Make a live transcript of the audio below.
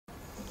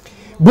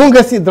Bun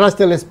găsit, dragi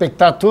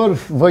telespectatori,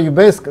 vă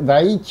iubesc de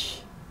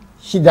aici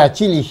și de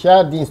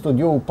Acilișa, din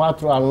studioul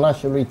 4 al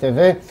Nașului TV.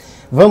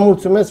 Vă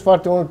mulțumesc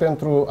foarte mult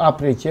pentru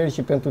aprecieri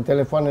și pentru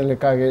telefoanele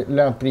care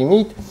le-am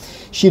primit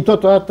și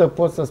totodată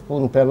pot să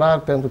spun pe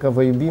larg, pentru că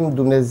vă iubim,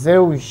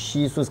 Dumnezeu și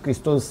Iisus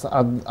Hristos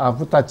a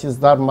avut acest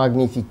dar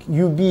magnific,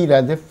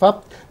 iubirea. De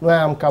fapt, noi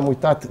am cam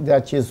uitat de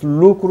acest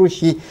lucru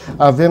și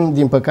avem,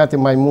 din păcate,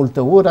 mai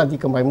multă ură,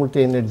 adică mai multe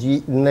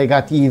energii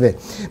negative.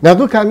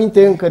 Mi-aduc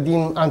aminte încă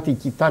din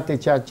Antichitate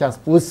ceea ce a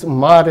spus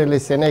Marele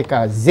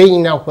Seneca: zeii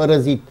ne-au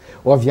hărăzit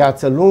o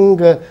viață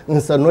lungă,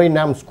 însă noi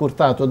ne-am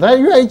scurtat-o. Dar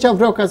eu aici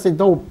vreau ca să-i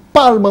dau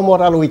palmă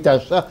morală, uite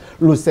așa,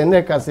 lui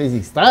Seneca, să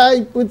zic: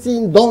 stai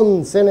puțin,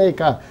 domn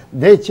Seneca.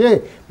 De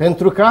ce?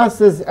 Pentru că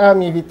astăzi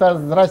am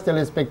invitat, dragi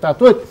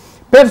telespectatori,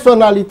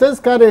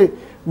 personalități care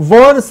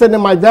vor să ne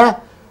mai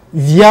dea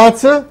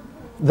viață,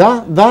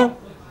 da? Dar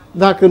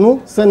dacă nu,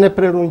 să ne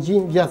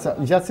prelungim viața.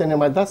 Viața ne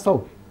mai dați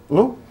sau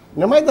nu?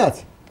 Ne mai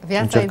dați.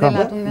 Viața e de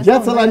la Dumnezeu.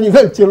 Viața la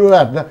nivel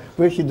celular, da.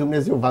 Păi și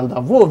Dumnezeu v-a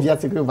dat vouă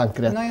viață, că eu v-am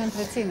creat. Noi o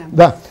întreținem.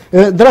 Da.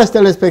 Dragi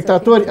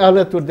telespectatori,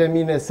 alături de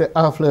mine se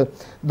află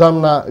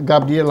doamna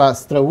Gabriela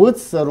Straut.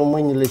 Să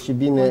românile și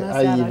bine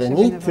ai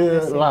venit.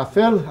 La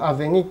fel, a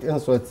venit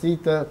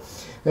însoțită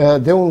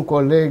de un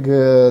coleg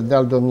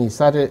de-al domniei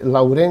sale,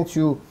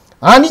 Laurentiu,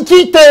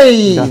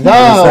 Anichitei!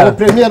 Da, o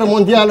premieră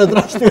mondială,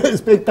 dragi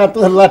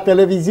telespectatori, la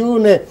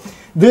televiziune.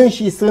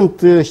 Dânsii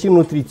sunt și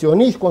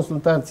nutriționiști,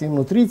 consultanți în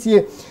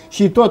nutriție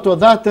și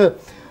totodată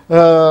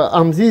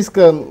am zis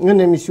că în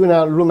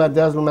emisiunea Lumea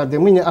de azi, Lumea de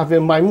mâine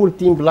avem mai mult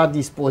timp la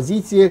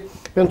dispoziție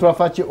pentru a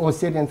face o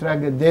serie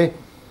întreagă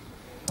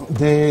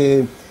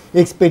de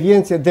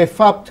experiențe. De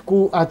fapt,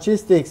 cu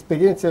aceste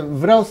experiențe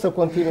vreau să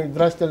continui,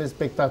 dragi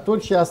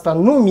telespectatori, și asta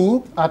nu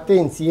mint,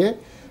 atenție,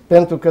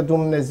 pentru că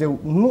Dumnezeu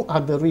nu a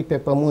dăruit pe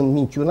pământ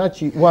minciuna,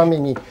 ci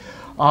oamenii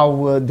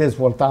au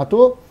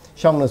dezvoltat-o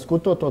și am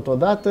născut-o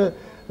totodată.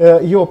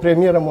 E o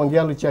premieră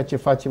mondială ceea ce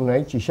facem noi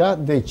aici.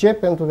 De ce?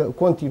 Pentru că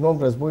continuăm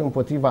războiul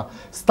împotriva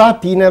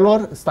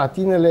statinelor,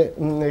 statinele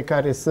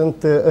care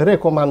sunt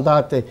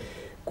recomandate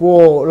cu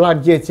o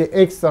larghețe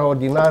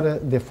extraordinară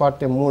de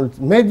foarte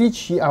mulți medici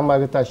și am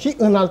arătat și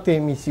în alte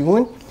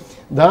emisiuni,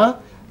 da?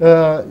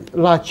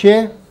 La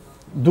ce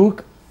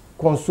duc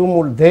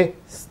consumul de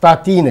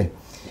statine.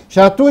 Și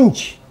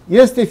atunci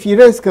este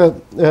firesc că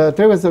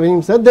trebuie să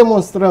venim să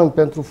demonstrăm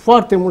pentru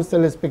foarte mulți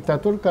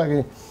telespectatori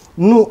care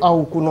nu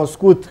au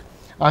cunoscut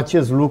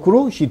acest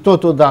lucru și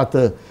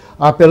totodată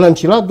apelăm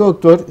și la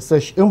doctori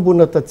să-și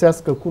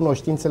îmbunătățească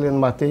cunoștințele în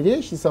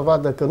materie și să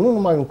vadă că nu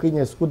numai un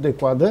câine scurt de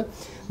coadă,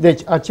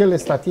 deci acele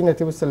statine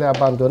trebuie să le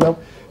abandonăm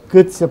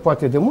cât se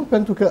poate de mult,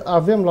 pentru că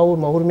avem la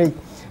urma urmei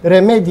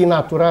remedii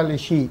naturale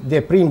și de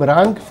prim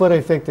rang, fără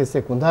efecte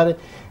secundare,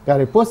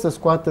 care pot să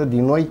scoată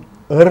din noi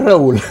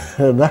răul.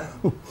 Da?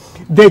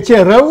 De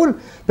ce răul?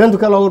 Pentru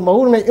că la urma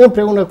urmei,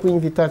 împreună cu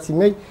invitații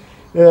mei,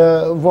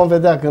 vom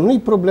vedea că nu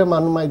e problema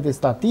numai de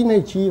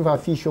statine, ci va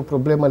fi și o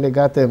problemă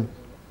legată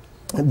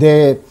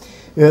de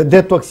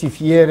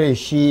detoxifiere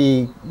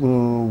și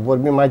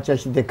vorbim aici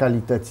și de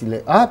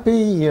calitățile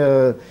apei,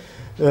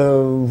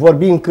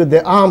 vorbim cât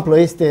de amplă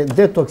este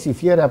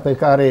detoxifierea pe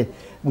care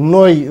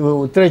noi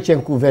trecem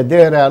cu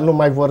vederea, nu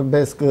mai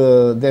vorbesc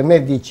de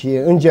medici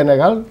în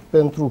general,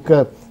 pentru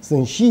că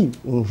sunt și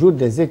în jur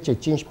de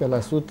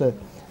 10-15%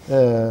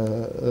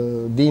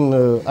 din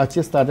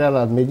acest areal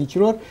al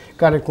medicilor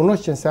care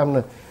cunosc ce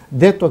înseamnă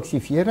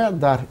detoxifierea,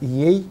 dar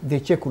ei de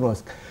ce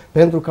cunosc?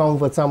 Pentru că au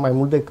învățat mai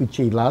mult decât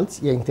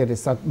ceilalți, i-a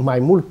interesat mai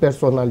mult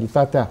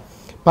personalitatea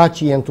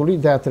pacientului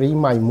de a trăi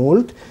mai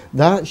mult,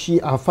 da? Și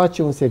a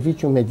face un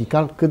serviciu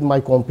medical cât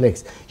mai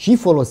complex. Și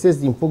folosesc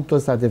din punctul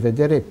ăsta de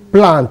vedere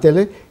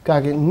plantele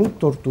care nu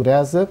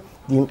torturează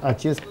din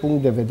acest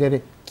punct de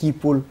vedere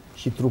chipul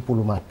și trupul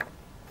uman.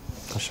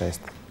 Așa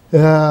este.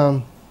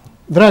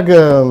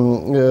 Dragă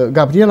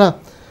Gabriela,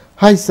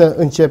 hai să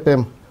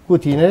începem cu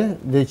tine.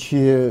 Deci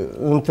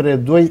între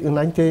doi,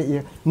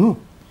 înainte, nu,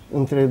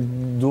 între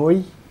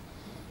doi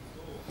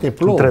te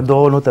plouă. Între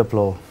două nu te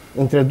plouă.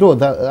 Între două,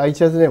 dar aici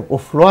zicem, o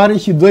floare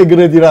și doi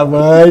grădinari.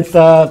 Măi,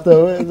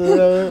 tată,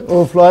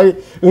 o floare,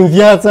 în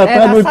viața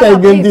ta nu te-ai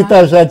gândit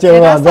așa ceva,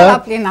 era da? la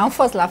plin, am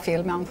fost la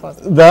film, am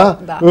fost. Da?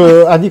 Da.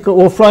 Adică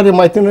o floare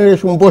mai tânără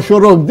și un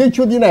boșoroc, deci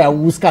o din aia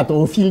uscată,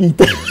 o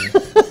filită.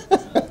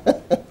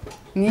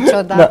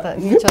 Niciodată,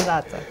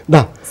 niciodată.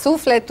 Da.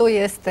 Sufletul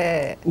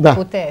este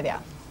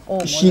puterea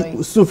omului. Și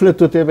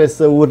sufletul trebuie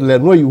să urle.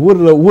 Noi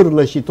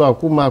urlă și tu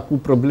acum cu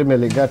probleme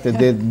legate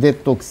de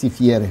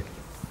detoxifiere.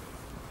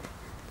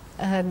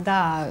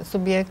 Da,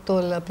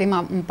 subiectul,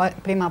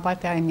 prima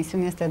parte a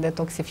emisiunii este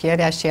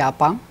detoxifierea și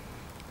apa.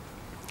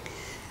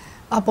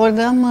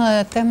 Abordăm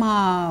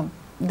tema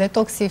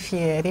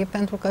detoxifierii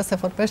pentru că se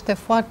vorbește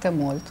foarte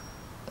mult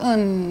în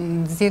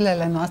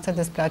zilele noastre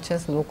despre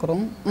acest lucru.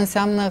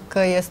 Înseamnă că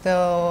este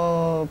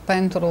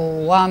pentru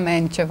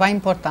oameni ceva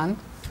important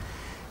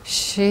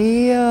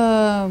și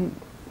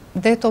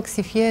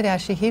detoxifierea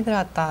și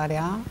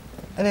hidratarea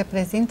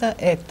reprezintă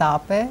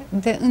etape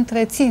de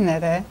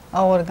întreținere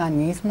a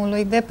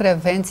organismului, de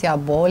prevenție a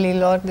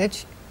bolilor.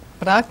 Deci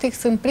Practic,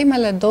 sunt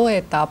primele 2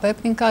 etape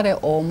prin care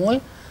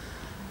omul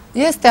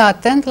este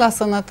atent la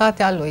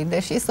sănătatea lui,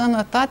 deși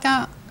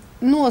sănătatea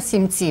nu o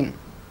simțim,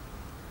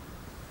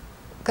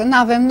 că nu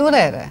avem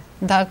durere,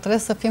 dar trebuie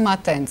să fim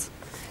atenți.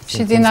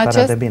 Și din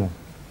starea de bine.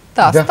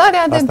 Da,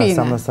 starea de Asta bine.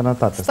 înseamnă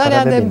sănătate.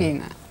 Starea de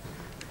bine.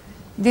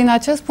 Din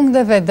acest punct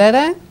de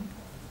vedere,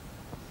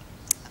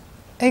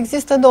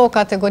 există 2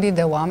 categorii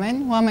de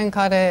oameni, oameni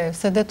care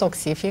se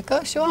detoxifică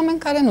și oameni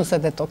care nu se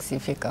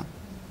detoxifică.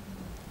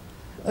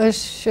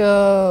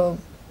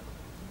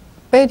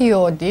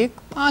 Periodic,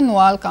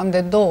 anual, cam de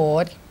 2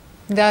 ori,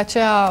 de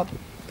aceea,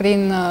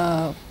 prin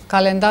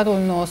calendarul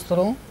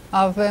nostru,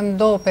 avem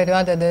 2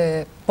 perioade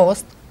de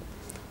post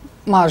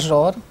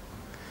major,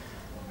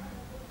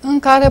 în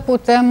care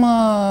putem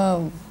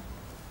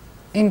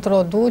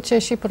introduce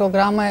și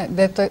programe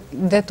de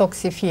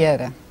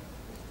detoxifiere,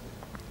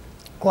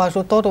 cu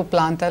ajutorul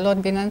plantelor,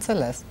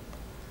 bineînțeles.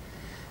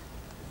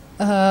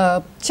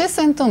 Ce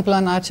se întâmplă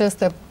în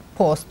aceste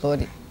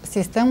posturi?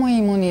 Sistemul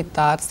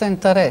imunitar se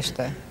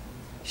întărește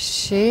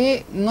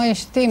și noi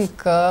știm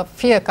că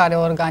fiecare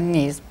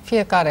organism,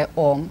 fiecare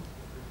om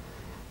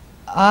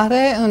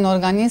are în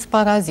organism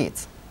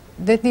paraziți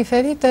de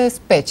diferite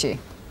specii.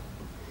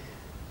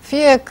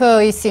 Fie că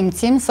îi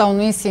simțim sau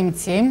nu îi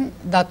simțim,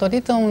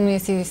 datorită unui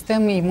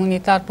sistem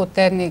imunitar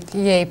puternic,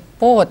 ei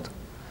pot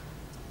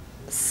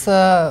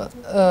să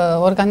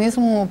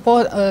organismul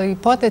îi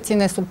poate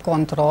ține sub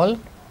control,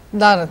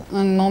 dar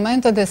în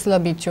momente de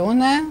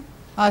slăbiciune,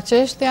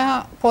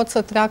 aceștia pot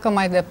să treacă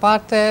mai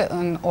departe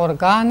în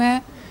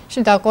organe și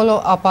de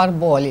acolo apar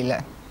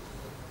bolile.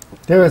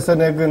 Trebuie să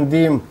ne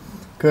gândim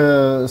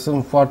că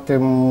sunt foarte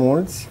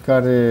mulți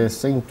care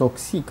se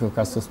intoxică,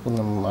 ca să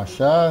spunem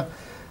așa,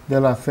 de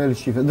la fel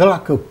și fel, de la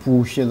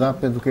căpușe, da?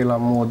 Pentru că e la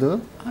modă.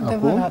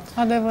 Adevărat,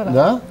 acum, adevărat.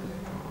 da?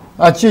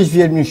 Acești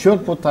viermișori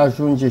pot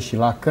ajunge și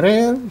la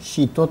creier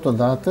și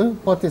totodată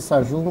poate să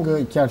ajungă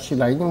chiar și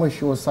la inimă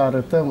și o să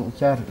arătăm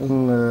chiar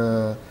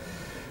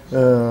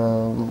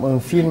în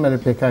filmele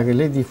pe care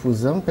le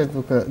difuzăm,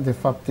 pentru că de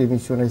fapt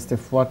emisiunea este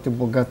foarte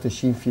bogată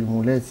și în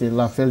filmulețe,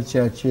 la fel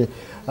ceea ce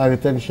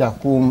arătăm și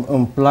acum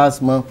în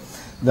plasmă.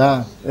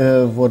 Da,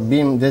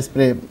 vorbim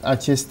despre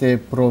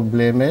aceste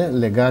probleme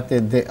legate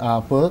de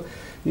apă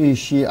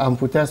și am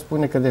putea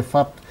spune că de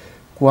fapt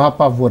cu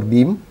apa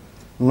vorbim.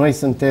 Noi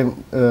suntem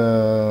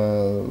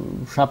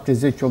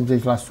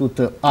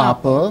 70-80%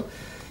 apă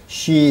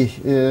și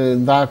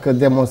dacă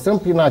demonstrăm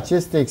prin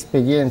aceste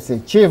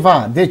experiențe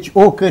ceva, deci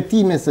o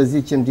cătime, să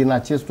zicem, din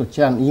acest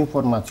ocean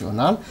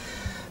informațional,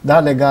 da,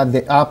 legat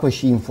de apă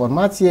și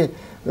informație,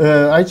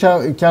 aici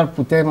chiar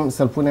putem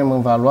să-l punem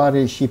în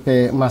valoare și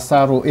pe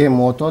Masaru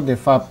Emoto, de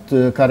fapt,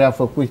 care a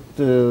făcut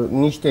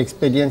niște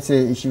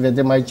experiențe și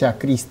vedem aici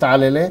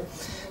cristalele,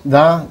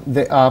 da,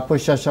 de apă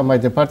și așa mai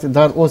departe,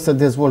 dar o să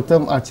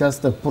dezvoltăm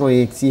această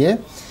proiecție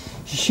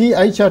și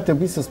aici ar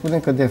trebui să spunem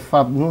că de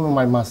fapt nu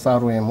numai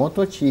Masaru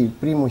Emoto, ci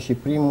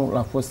primul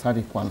a fost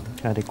Hari Kondal.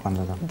 Hari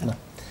Kondal, da.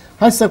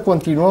 Hai să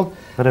continuăm.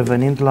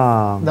 Revenind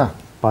la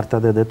partea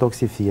de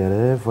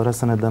detoxifiere, fără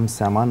să ne dăm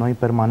seama, noi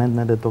permanent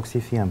ne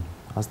detoxifiem.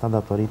 Asta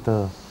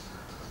datorită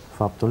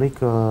faptului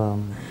că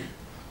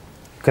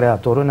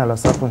Creatorul ne-a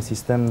lăsat un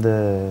sistem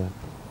de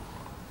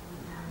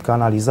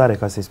canalizare,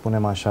 ca să-i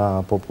spunem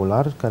așa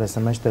popular, care se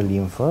numește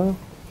limfă,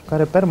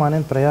 care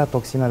permanent preia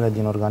toxinele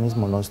din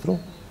organismul nostru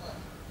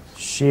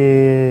și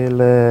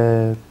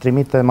le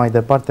trimite mai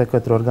departe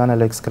către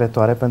organele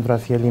excretoare pentru a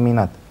fi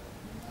eliminate.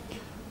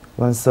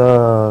 Însă,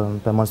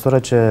 pe măsură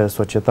ce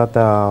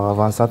societatea a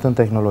avansat în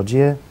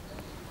tehnologie,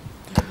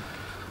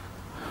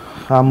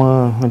 am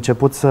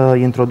început să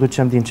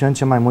introducem din ce în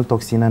ce mai mult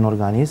toxine în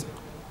organism,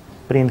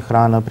 prin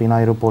hrană, prin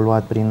aerul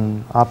poluat,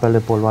 prin apele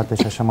poluate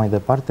și așa mai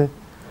departe.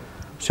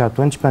 Și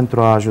atunci,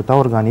 pentru a ajuta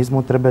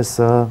organismul, trebuie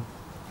să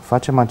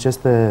facem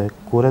aceste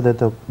cure de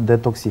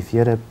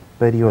detoxifiere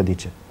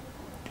periodice.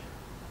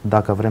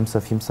 Dacă vrem să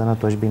fim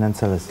sănătoși,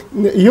 bineînțeles.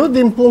 Eu,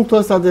 din punctul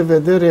ăsta de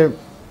vedere,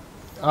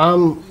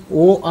 am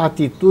o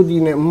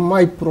atitudine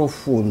mai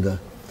profundă.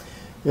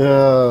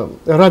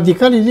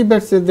 Radicalii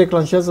liberi se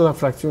declanșează la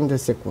fracțiuni de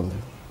secundă.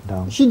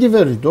 Da. Și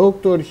diversi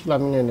doctori și la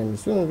mine în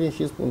emisiune vin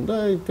și spun, da,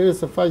 trebuie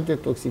să faci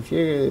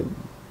detoxifiere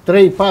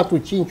 3, 4,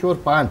 5 ori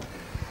pe an.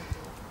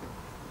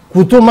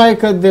 Cu tocmai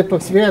că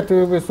detoxifierea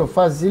trebuie să o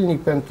faci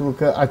zilnic, pentru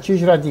că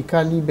acești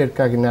radicali liberi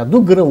care ne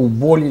aduc greu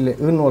bolile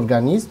în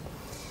organism,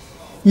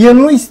 ei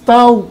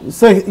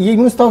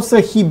nu stau să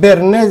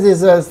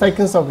hiberneze, stai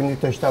când s-au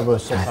gândit ăștia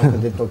să facă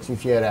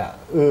detoxifierea,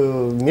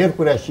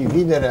 miercurea și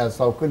vinerea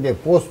sau cât de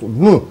postul,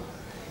 nu.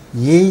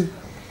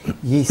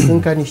 Ei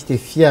sunt ca niște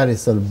fiare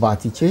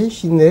sălbatice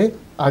și ne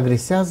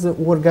agresează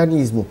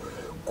organismul.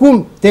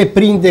 Cum te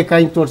prinde că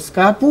ai întors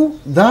capul,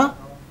 da?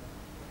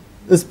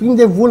 Îți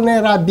prinde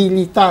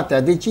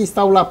vulnerabilitatea. Deci ei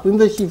stau la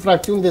pândă și în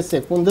fracțiuni de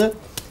secundă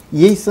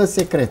ei se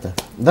secretă.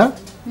 Da?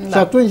 Da. Și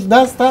atunci de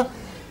asta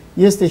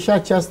este și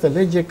această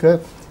lege că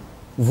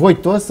voi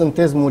toți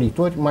sunteți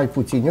muritori, mai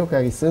puțin eu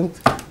care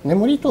sunt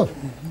nemuritori.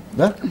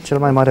 Da? Cel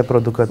mai mare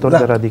producător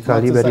de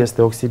radicali liberi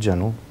este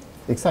oxigenul.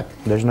 Exact.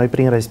 Deci noi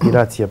prin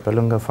respirație, pe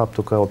lângă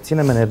faptul că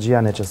obținem energia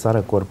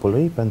necesară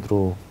corpului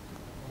pentru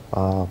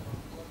a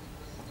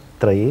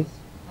trăi,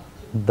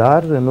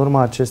 dar în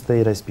urma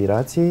acestei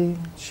respirații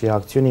și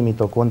acțiunii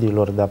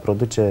mitocondriilor de a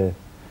produce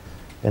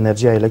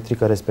energia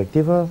electrică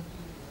respectivă,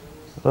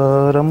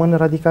 rămân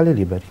radicali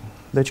liberi.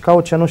 Deci ca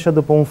o cenușă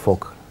după un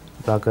foc,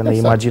 dacă ne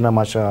imaginăm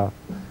așa,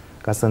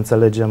 ca să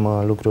înțelegem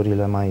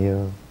lucrurile mai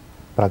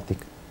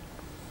practic.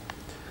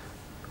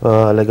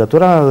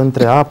 Legătura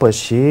între apă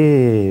și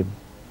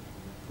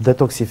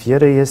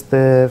detoxifiere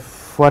este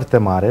foarte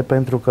mare,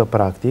 pentru că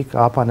practic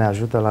apa ne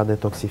ajută la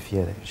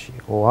detoxifiere și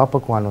o apă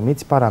cu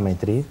anumiți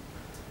parametri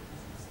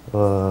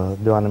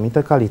de o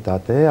anumită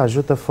calitate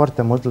ajută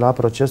foarte mult la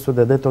procesul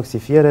de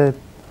detoxifiere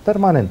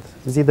permanent,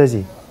 zi de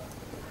zi.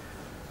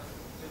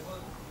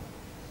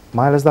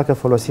 Mai ales dacă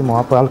folosim o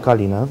apă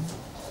alcalină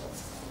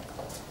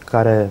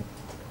care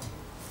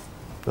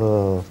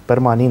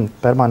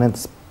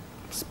permanent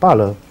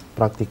spală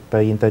practic pe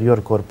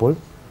interior corpul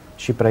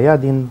și preia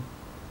din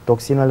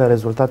toxinele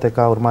rezultate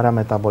ca urmare a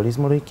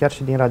metabolismului, chiar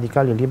și din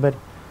radicalii liberi,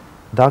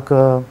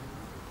 dacă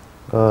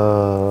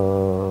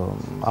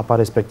apa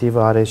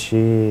respectivă are și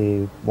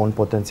un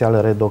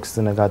potențial redox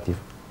negativ.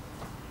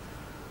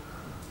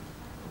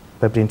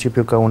 Pe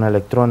principiu că un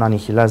electron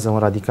anihilează un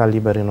radical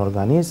liber în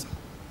organism,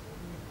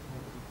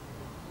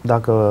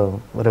 dacă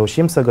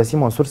reușim să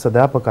găsim o sursă de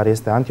apă care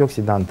este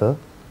antioxidantă,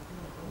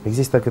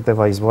 există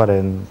câteva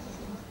izvoare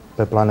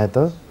pe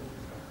planetă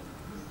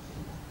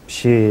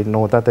și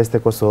noutatea este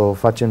că o să o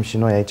facem și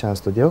noi aici în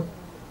studio.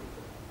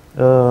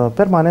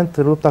 Permanent,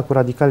 lupta cu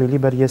radicalii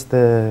liberi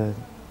este,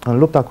 în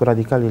lupta cu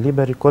radicalii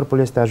liberi, corpul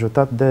este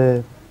ajutat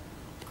de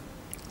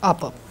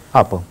apă.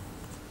 Apă.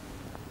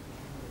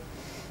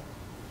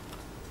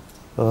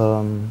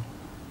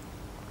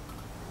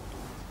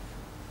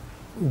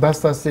 De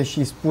asta se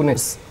și spune.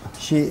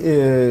 Și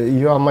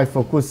eu am mai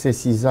făcut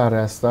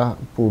sesizarea asta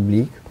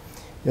public,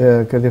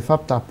 că de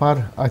fapt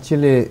apar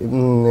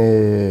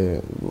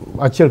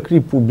acel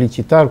clip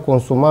publicitar: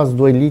 consumați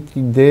 2 litri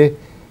de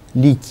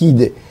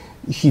lichide.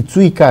 Și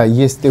țuica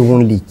este un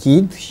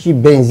lichid, și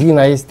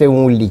benzina este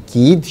un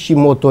lichid, și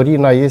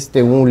motorina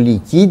este un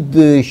lichid,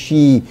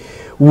 și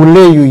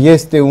uleiul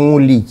este un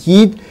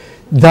lichid,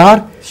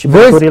 dar și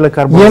vezi,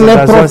 e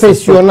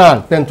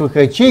neprofesional, pentru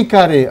că cei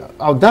care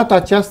au dat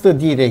această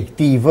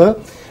directivă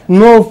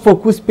nu au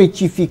făcut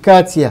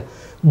specificația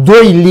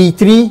 2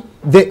 litri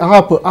de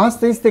apă.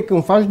 Asta este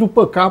când faci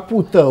după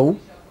capul tău,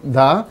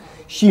 da?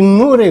 Și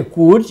nu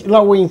recurgi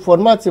la o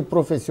informație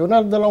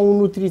profesională de la un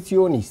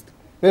nutriționist.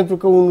 Pentru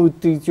că un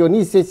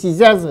nutriționist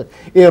sesizează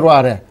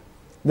eroarea.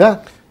 Da?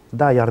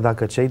 Da, iar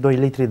dacă cei 2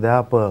 litri de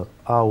apă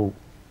au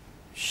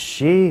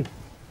și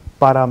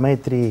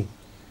parametrii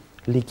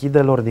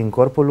lichidelor din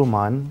corpul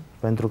uman,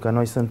 pentru că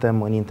noi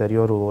suntem în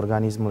interiorul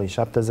organismului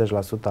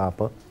 70%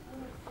 apă,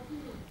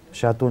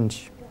 și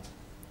atunci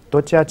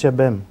tot ceea ce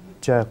bem,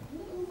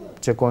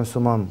 ce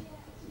consumăm,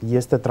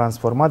 este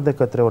transformat de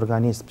către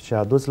organism și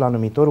adus la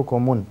numitorul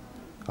comun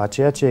a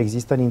ceea ce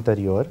există în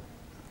interior.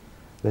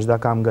 Deci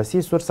dacă am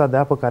găsit sursa de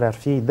apă care ar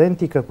fi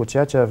identică cu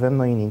ceea ce avem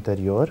noi în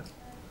interior,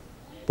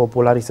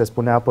 popularii se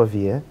spune apă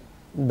vie,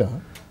 da.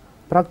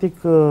 Practic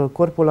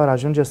corpul ar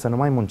ajunge să nu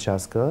mai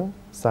muncească,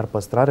 s-ar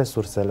păstra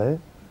resursele,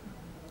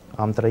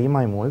 am trăit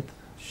mai mult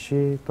și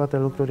toate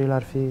lucrurile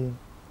ar fi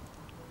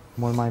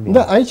mult mai bine.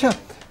 Da, aici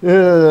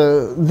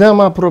ne-am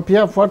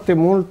apropiat foarte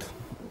mult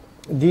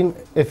din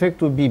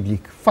efectul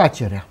biblic,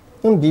 facerea.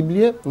 În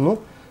Biblie, nu?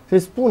 Se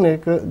spune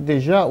că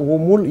deja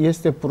omul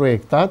este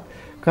proiectat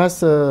ca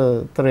să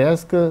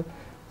trăiască,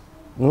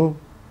 nu,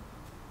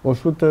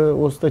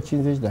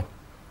 150 de ani.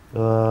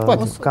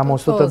 Cam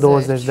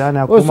 120 de ani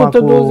acum,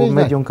 120 cu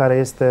mediul în care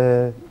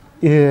este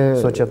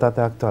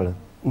societatea actuală.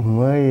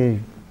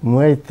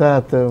 Măi,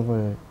 tată, măi.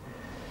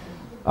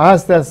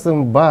 Astea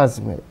sunt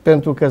bazme,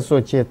 pentru că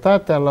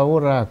societatea la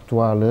ora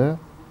actuală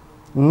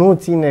nu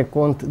ține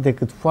cont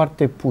decât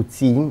foarte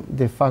puțin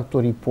de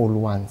factorii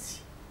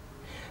poluanți.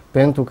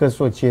 Pentru că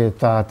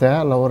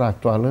societatea la ora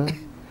actuală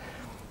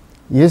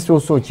este o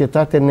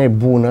societate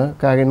nebună,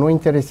 care nu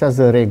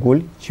interesează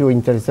reguli, ci o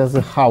interesează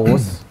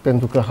haos,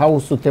 pentru că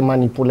haosul te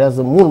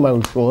manipulează mult mai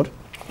ușor,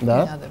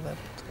 da?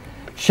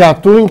 Și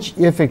atunci,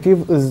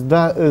 efectiv,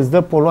 îți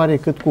dă poluare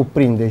cât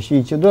cuprinde. Și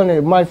zice, Doamne,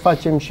 mai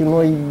facem și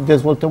noi,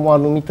 dezvoltăm o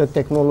anumită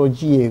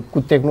tehnologie. Cu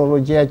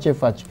tehnologia ce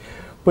faci?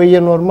 Păi e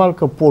normal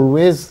că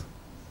poluezi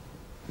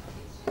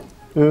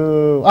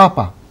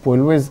apa,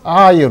 poluezi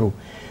aerul.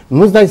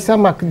 Nu-ți dai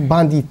seama cât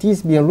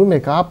banditism e în lume,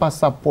 că apa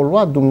s-a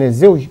poluat.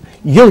 Dumnezeu,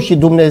 eu și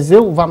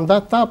Dumnezeu v-am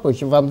dat apă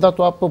și v-am dat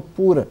o apă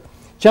pură.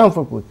 Ce am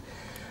făcut?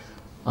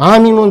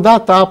 Am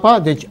inundat apa,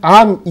 deci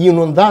am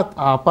inundat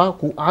apa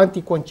cu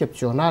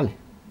anticoncepționale,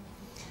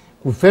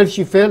 cu fel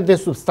și fel de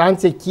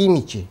substanțe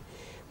chimice,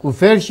 cu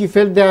fel și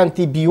fel de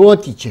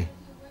antibiotice,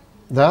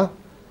 da?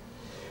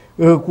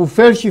 Cu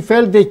fel și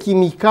fel de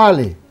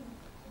chimicale.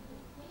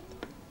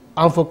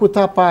 Am făcut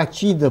apa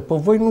acidă. Păi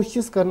voi nu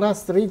știți că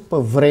n-ați trăit pe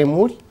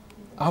vremuri?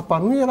 Apa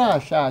nu era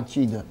așa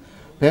acidă,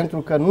 pentru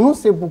că nu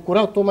se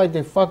bucura tocmai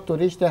de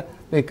factorii ăștia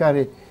pe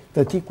care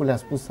tăticul le-a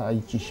spus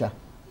aici așa.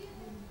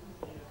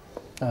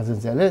 Ați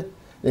înțeles?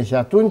 Deci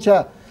atunci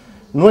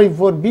noi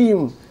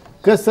vorbim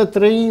că să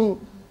trăim,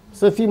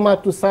 să fim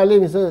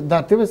Matusalemi,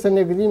 dar trebuie să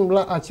ne gândim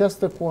la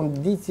această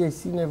condiție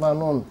sine qua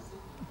non.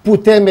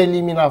 Putem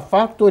elimina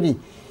factorii?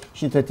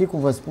 Și tăticul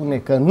vă spune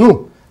că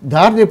nu,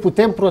 dar ne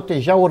putem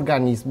proteja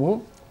organismul,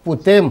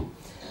 putem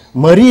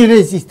mări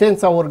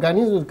rezistența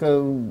organismului,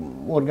 că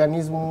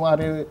organismul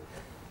are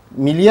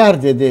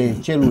miliarde de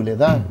celule,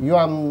 da? Eu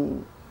am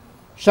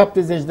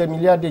 70 de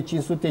miliarde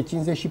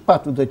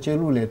 554 de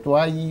celule, tu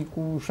ai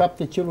cu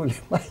 7 celule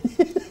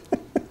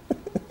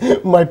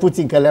mai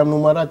puțin, că le-am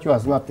numărat eu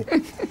azi noapte.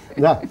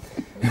 Da.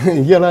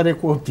 El are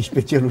cu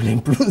 18 celule în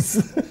plus.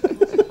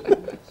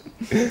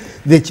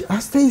 Deci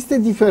asta este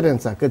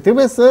diferența, că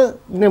trebuie să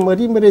ne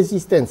mărim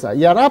rezistența.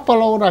 Iar apa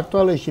la ora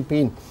actuală și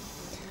prin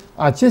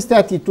aceste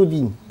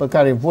atitudini pe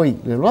care voi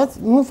le luați,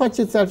 nu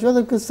faceți altceva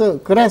decât să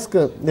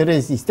crească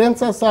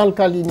rezistența, să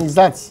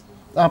alcalinizați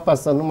apa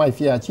să nu mai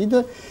fie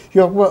acidă.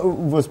 Eu acum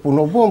vă spun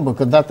o bombă,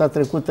 că data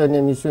trecută în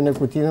emisiune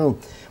cu tine nu.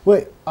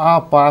 Băi,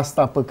 apa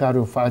asta pe care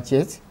o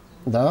faceți,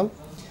 da?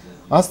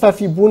 Asta ar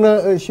fi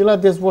bună și la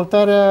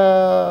dezvoltarea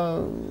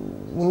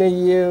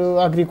unei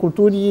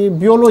agriculturi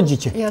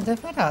biologice. E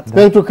adevărat.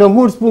 Pentru că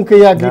mulți spun că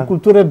e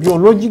agricultură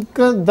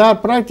biologică, dar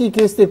practic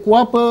este cu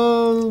apă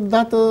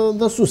dată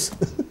de sus.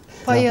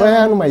 Păi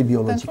aia nu mai e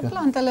biologică. Pentru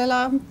plantele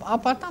la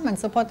apartament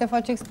se poate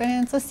face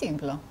experiență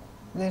simplă.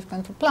 Deci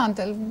pentru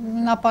plantele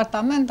în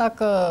apartament,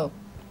 dacă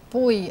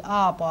pui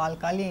apă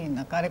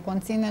alcalină, care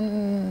conține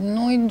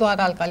nu doar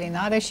alcalină,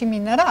 are și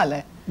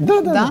minerale.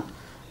 Da?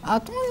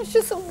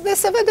 Atunci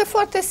se vede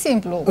foarte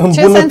simplu.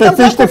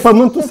 Îmbunătățește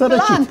pământul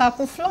sărăcit. Cu planta,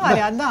 cu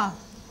floarea, da.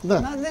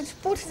 Deci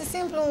pur și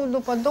simplu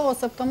după 2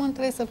 săptămâni,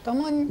 3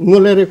 săptămâni nu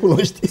le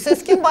recunoști. Se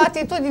schimbă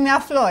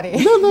atitudinea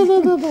florii.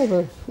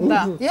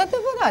 Da, e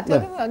adevărat, e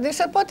adevărat. Deci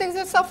se poate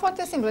exersa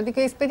foarte simplu, adică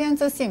e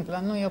experiență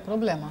simplă, nu e o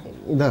problemă.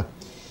 Da.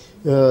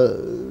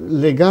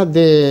 Legat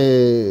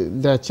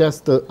de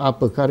această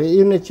apă care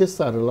e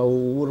necesară, la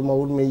urma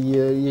urmei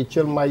e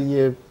cel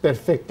mai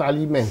perfect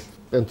aliment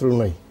pentru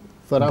noi.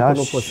 Fără apă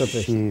nu poți să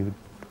treci. Și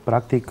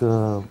practic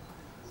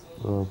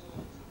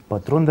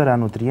pătrunderea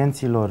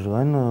nutrienților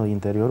în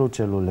interiorul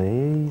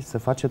celulei se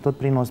face tot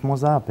prin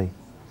osmoza apei.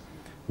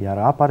 Iar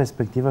apa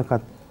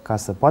respectivă, ca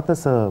să poată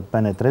să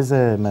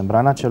penetreze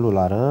membrana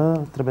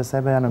celulară, trebuie să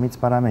aibă anumiți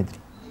parametri.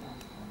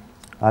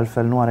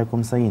 Altfel nu are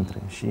cum să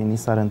intre. Și ni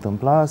s-ar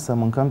întâmpla să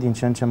mâncăm din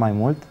ce în ce mai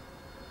mult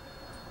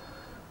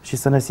și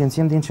să ne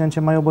simțim din ce în ce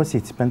mai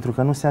obosiți, pentru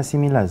că nu se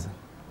asimilează.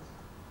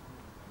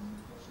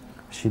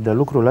 Și de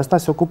lucrul ăsta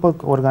se ocupă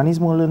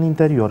organismul în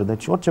interior.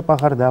 Deci orice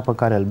pahar de apă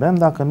care îl bem,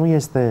 dacă nu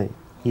este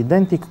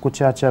identic cu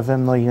ceea ce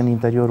avem noi în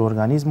interiorul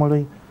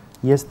organismului,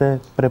 este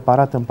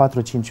preparat în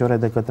 4-5 ore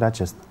de către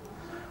acesta.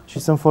 Și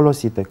sunt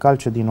folosite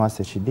calciu din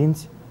oase și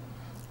dinți,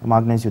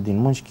 magneziu din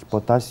mușchi,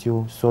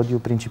 potasiu, sodiu,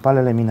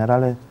 principalele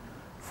minerale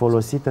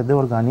folosite de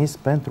organism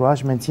pentru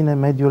a-și menține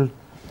mediul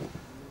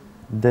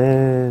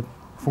de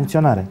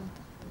funcționare.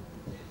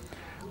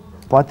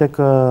 Poate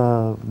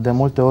că de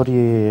multe ori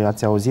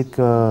ați auzit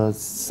că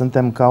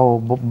suntem ca o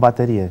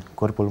baterie.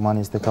 Corpul uman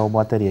este ca o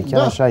baterie.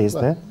 Chiar așa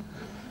este. Da.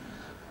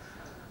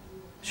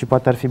 Și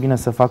poate ar fi bine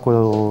să fac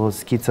o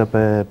schiță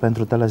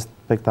pentru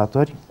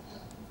telespectatori.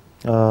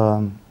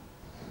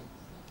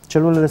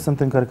 Celulele sunt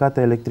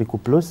încărcate electric cu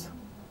plus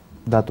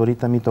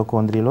datorită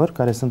mitocondriilor,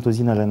 care sunt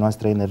uzinele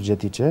noastre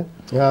energetice.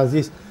 I-a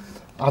zis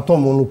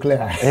atomul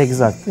nuclear.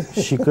 Exact.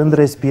 Și când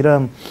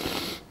respirăm,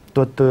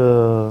 tot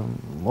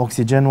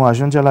oxigenul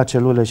ajunge la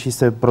celule și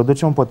se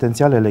produce un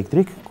potențial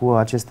electric cu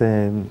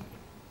aceste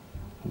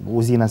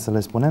uzine, să le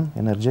spunem,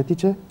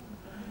 energetice,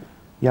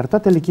 iar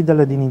toate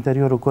lichidele din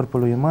interiorul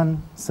corpului uman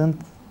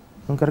sunt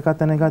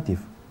încărcate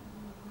negativ.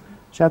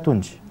 Și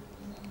atunci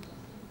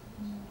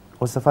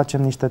o să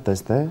facem niște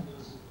teste.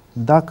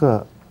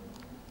 Dacă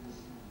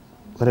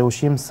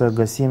reușim să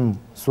găsim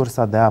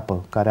sursa de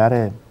apă care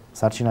are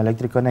sarcină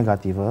electrică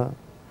negativă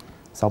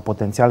sau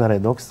potențial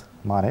redox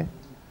mare,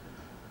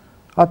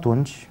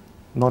 atunci,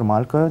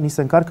 normal că ni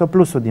se încarcă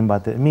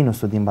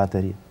minusul din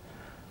baterie.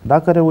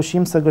 Dacă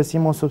reușim să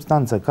găsim o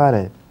substanță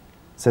care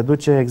se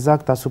duce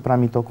exact asupra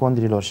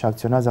mitocondrilor și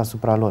acționează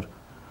asupra lor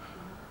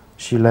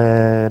și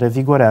le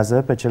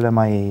revigorează pe cele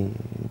mai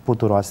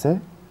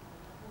puturoase,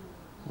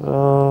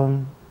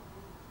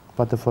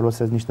 poate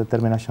folosesc niște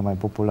termeni așa mai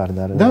populari.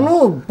 Dar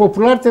nu,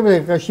 popular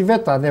trebuie, ca și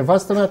Veta,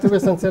 nevastă mea trebuie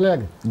să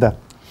înțeleagă. Da.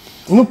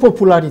 Nu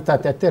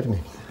popularitatea,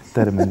 termeni.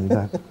 Termeni,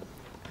 da.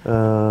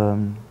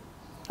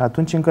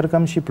 Atunci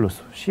încărcăm și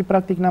plusul. Și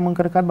practic ne-am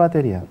încărcat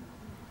bateria.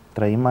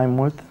 Trăim mai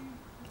mult,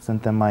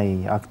 suntem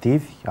mai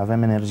activi,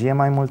 avem energie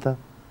mai multă.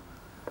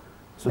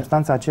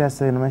 Substanța aceea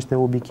se numește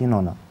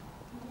ubichinonă,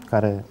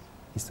 care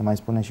îi se mai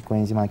spune și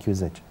coenzima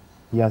Q10.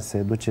 Ea se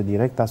duce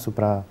direct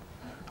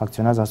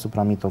acționează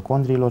asupra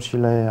mitocondriilor și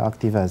le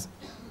activează.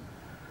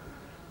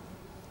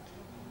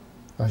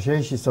 Așa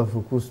e, și s-au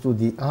făcut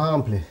studii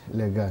ample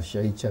legate și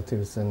aici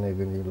trebuie să ne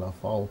gândim la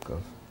faptul că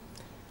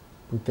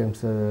putem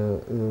să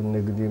ne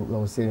gândim la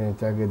o serie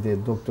întreagă de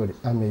doctori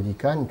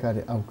americani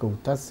care au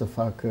căutat să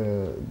facă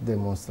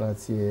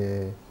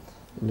demonstrație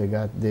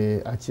legat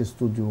de acest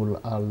studiu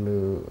al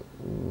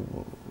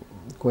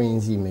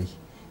coenzimei.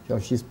 Și au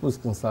și spus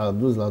când s-a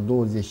adus la 25%,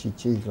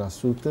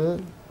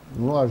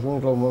 nu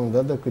ajung la un moment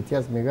dat decât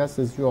ia-ți mega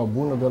să ziua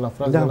bună de la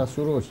fraze la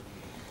suroși.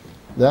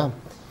 Da?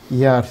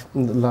 Iar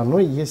la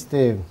noi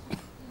este,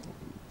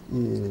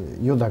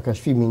 eu dacă aș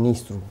fi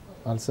ministru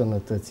al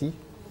sănătății,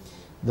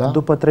 da?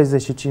 După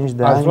 35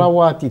 de ani... Aș vrea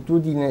o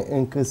atitudine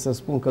încât să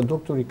spun că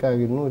doctorii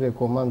care nu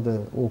recomandă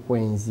o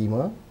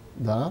coenzimă,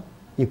 da,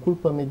 e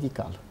culpă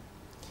medicală.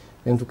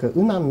 Pentru că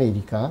în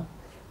America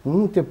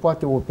nu te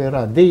poate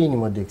opera de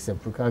inimă, de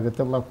exemplu, că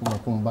arătăm acum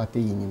cum bate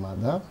inima,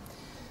 da?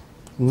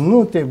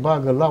 Nu te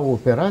bagă la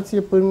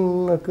operație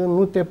până când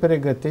nu te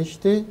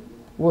pregătește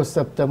o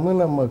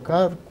săptămână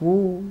măcar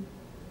cu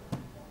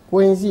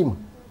coenzimă.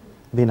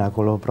 Bine,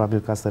 acolo probabil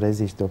ca să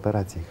reziști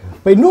operație.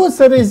 Păi nu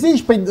să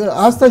reziști, păi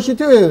asta și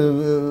trebuie.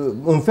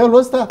 În felul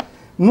ăsta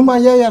nu mai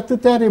ai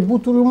atâtea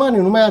rebuturi umane,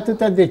 nu mai ai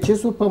atâtea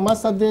decesuri pe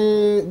masa de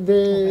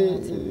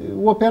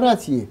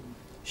operație.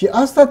 Și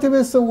asta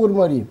trebuie să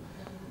urmărim.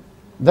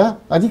 Da?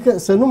 Adică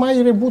să nu mai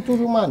ai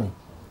rebuturi umane.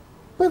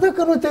 Păi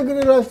dacă nu te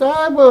gândești la asta,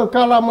 hai bă,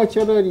 ca la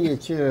măcelărie,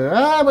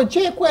 hai bă,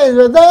 ce cu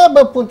aia? Da,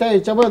 bă, pun-te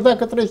aici, bă,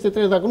 dacă trăiește,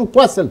 trăiește, dacă nu,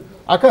 poate-l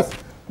acasă.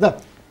 Da.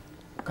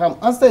 Cam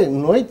asta e.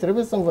 Noi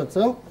trebuie să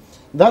învățăm,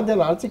 da, de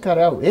la alții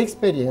care au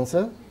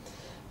experiență,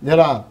 de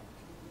la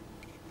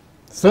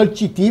să-l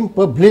citim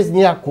pe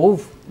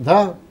Blezniakov,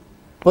 da,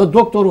 pe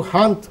doctorul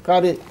Hunt,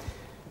 care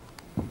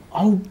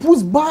au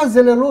pus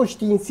bazele lor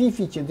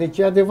științifice, deci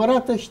e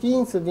adevărată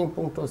știință din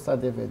punctul ăsta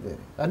de vedere.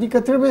 Adică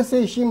trebuie să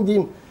ieșim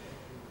din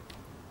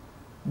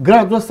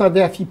gradul ăsta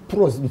de a fi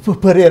prost, după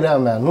părerea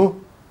mea, nu?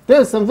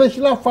 Trebuie să înveți și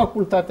la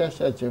facultate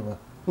așa ceva.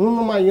 Nu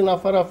numai în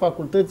afara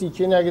facultății,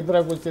 cine are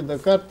dragoste de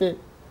carte,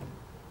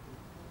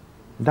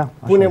 da,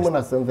 pune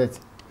mâna să înveți.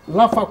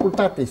 La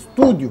facultate,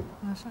 studiu.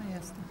 Așa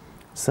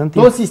este.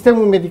 Tot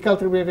sistemul medical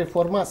trebuie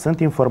reformat. Sunt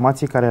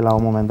informații care la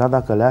un moment dat,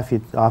 dacă le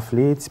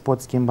afli, îți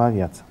pot schimba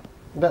viața.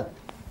 Da.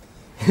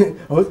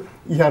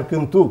 Iar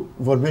când tu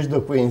vorbești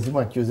de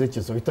coenzima Q10,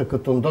 să uită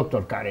cât un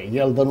doctor care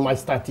el dă numai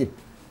statin.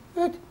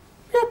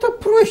 Iată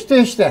proști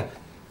ăștia.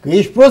 Că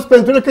ești prost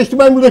pentru el că știi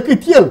mai mult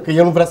decât el, că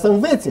el nu vrea să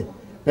învețe.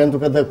 Pentru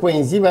că de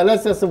coenzimele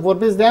astea să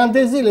vorbesc de ani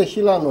de zile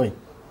și la noi.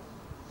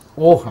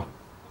 Oha!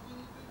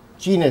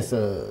 Cine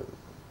să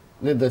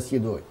le dă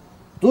sidoi?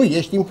 Tu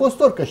ești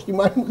impostor, că știi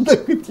mai mult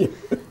decât el.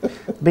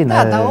 Bine.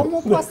 Da, dar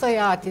omul poate să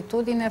ia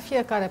atitudine,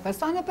 fiecare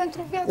persoană,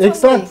 pentru viața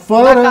exact, lui.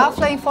 Fără, dacă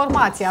află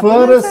informația.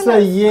 Fără să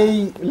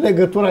iei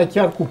legătura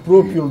chiar cu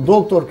propriul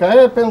doctor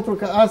care e, pentru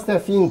că astea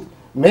fiind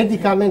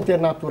medicamente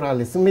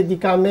naturale, sunt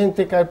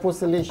medicamente care poți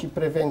să le iei și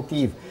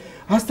preventiv.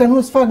 Astea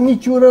nu-ți fac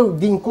niciun rău,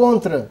 din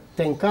contră,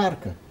 te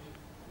încarcă.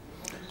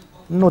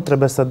 Nu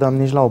trebuie să dăm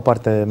nici la o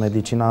parte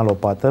medicina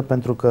alopată,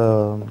 pentru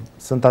că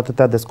sunt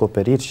atâtea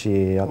descoperiri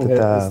și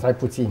atâtea Stai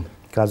puțin.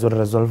 cazuri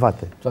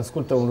rezolvate. Tu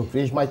ascultă un lucru,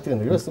 ești mai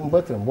tânăr, eu sunt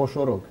bătrân,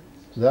 boșorog.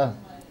 Da?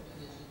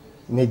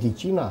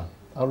 Medicina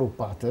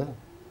alopată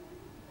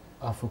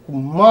a făcut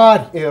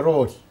mari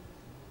erori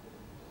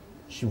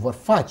și vor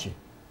face.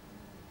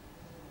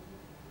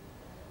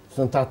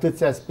 Sunt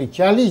atâția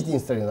specialiști din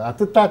străinătate,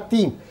 atâta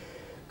timp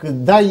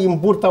cât dai în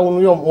burta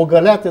unui om o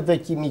găleată de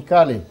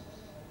chimicale,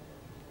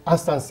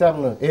 asta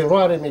înseamnă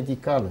eroare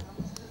medicală.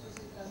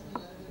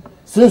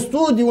 Sunt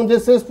studii unde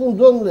se spun,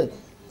 domnule,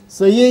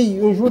 să iei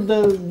în jur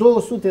de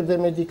 200 de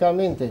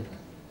medicamente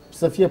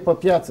să fie pe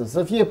piață,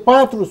 să fie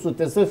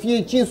 400, să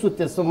fie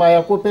 500, să mai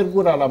acoperi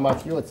gura la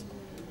mafioți,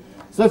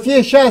 să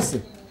fie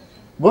 6.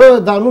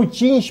 Bă, dar nu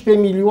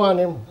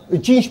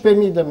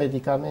 15.000 de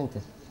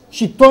medicamente.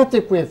 Și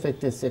toate cu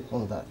efecte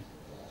secundare.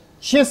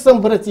 Ce să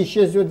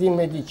îmbrățișez eu din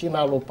medicina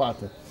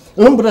alopată?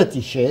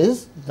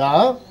 Îmbrățișez,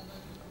 da,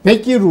 pe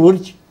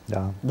chirurgi,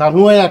 da, dar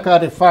nu aia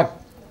care fac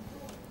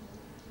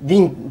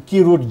din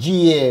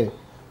chirurgie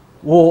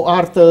o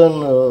artă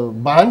în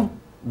bani,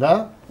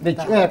 da? Deci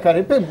da, aia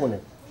care pe bune,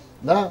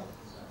 da?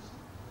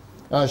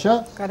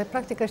 Așa? Care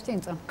practică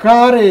știință.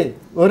 Care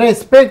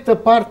respectă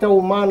partea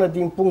umană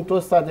din punctul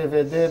ăsta de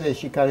vedere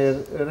și care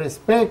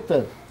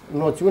respectă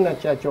noțiunea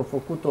ceea ce au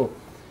făcut-o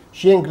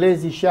și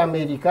englezii și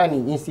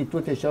americanii,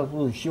 institute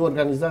și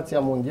Organizația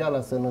Mondială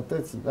a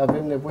Sănătății,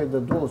 avem nevoie de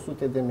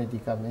 200 de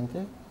medicamente,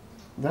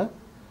 da?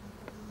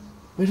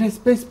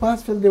 Respect pe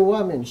astfel de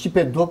oameni și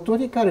pe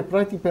doctorii care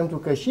practic, pentru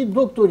că și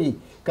doctorii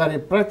care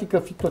practică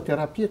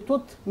fitoterapie,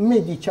 tot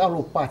medici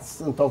alopați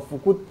sunt, au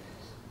făcut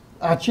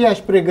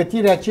aceeași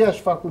pregătire,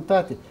 aceeași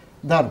facultate,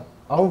 dar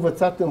au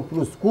învățat în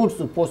plus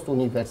cursuri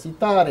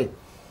postuniversitare,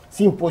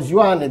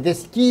 simpozioane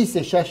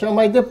deschise și așa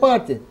mai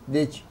departe.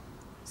 Deci,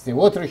 este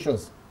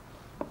otrășos.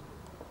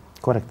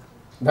 Corect.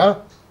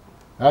 Da?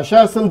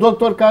 Așa sunt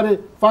doctori care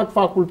fac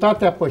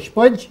facultatea pe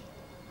șpăgi,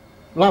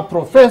 la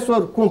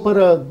profesor,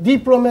 cumpără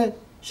diplome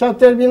și a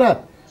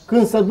terminat.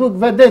 Când se duc,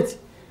 vedeți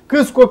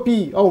câți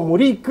copii au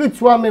murit,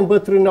 câți oameni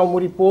bătrâni au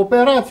murit pe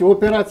operații,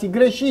 operații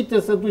greșite,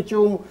 să duce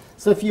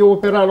să fie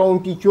operat la un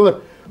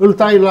picior îl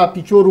tai la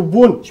piciorul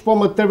bun și pe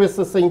trebuie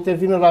să se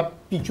intervină la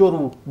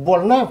piciorul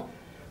bolnav?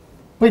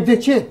 Păi de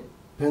ce?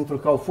 Pentru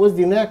că au fost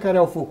din aia care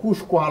au făcut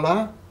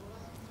școala.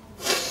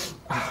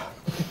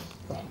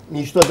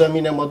 Mișto de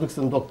mine, mă duc,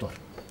 sunt doctor.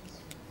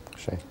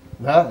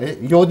 Da?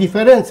 E o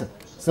diferență.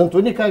 Sunt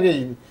unii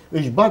care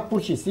își bat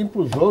pur și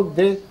simplu joc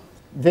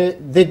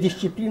de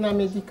disciplina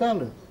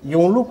medicală. E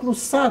un lucru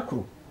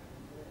sacru.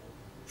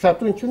 Și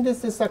atunci unde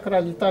este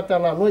sacralitatea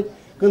la noi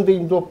când îi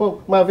îndopăm,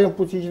 mai avem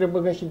puțin și le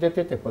băgăm și DTT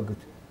pe gât?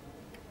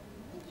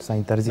 S-a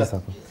interzis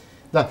acum.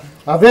 Da.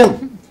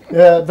 Avem,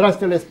 dragi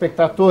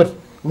telespectatori,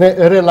 ne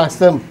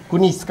relaxăm cu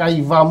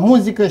niscaiva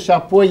muzică și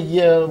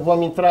apoi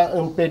vom intra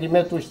în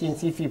perimetrul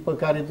științific pe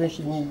care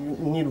dânsii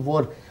ni-l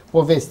vor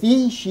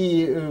povesti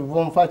și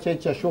vom face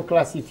aici și o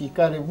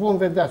clasificare. Vom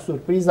vedea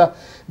surpriza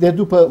de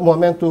după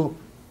momentul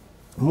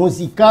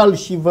muzical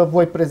și vă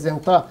voi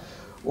prezenta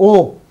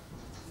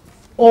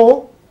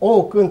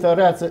o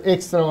cântăreață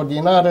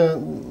extraordinară.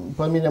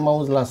 Pe mine m-a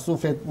auzit la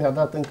suflet, mi-a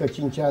dat încă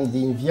 5 ani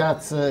din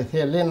viață,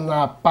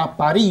 Helena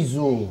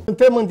Paparizu.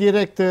 Suntem în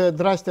direct,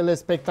 dragi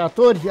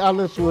telespectatori,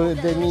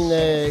 alături de mine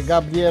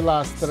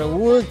Gabriela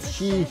Straut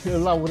și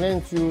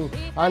Laurentiu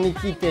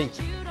Anichitei.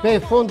 Pe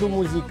fondul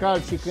muzical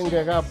și când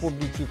era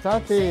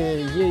publicitate,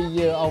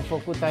 ei au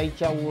făcut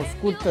aici o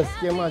scurtă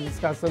schemă, a zis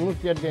ca să nu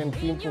pierdem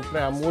timpul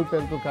prea mult,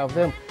 pentru că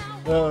avem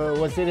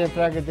o serie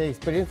întreagă de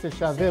experiențe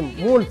și avem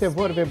multe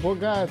vorbe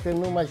bogate,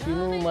 numai și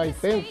numai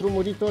pentru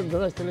muritori,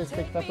 dragi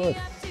telespectatori.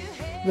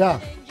 Da,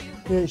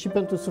 și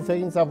pentru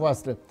suferința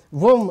voastră.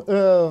 Vom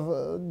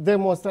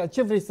demonstra.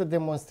 Ce vrei să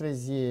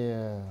demonstrezi?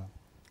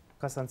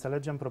 Ca să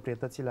înțelegem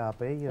proprietățile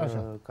apei,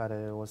 care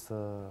o să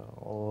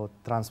o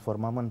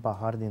transformăm în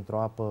pahar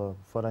dintr-o apă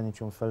fără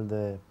niciun fel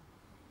de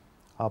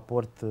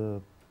aport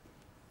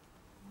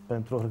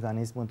pentru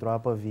organism într-o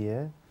apă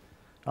vie,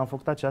 am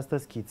făcut această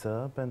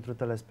schiță pentru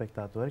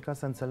telespectatori ca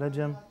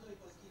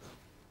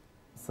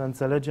să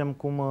înțelegem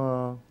cum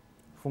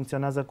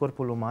funcționează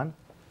corpul uman.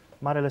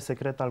 Marele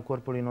secret al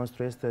corpului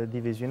nostru este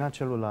diviziunea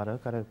celulară,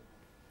 care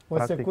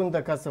practic...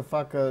 secundă ca să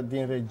facă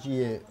din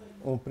regie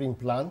un prim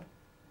plan.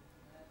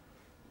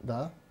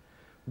 Da?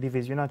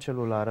 Diviziunea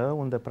celulară,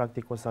 unde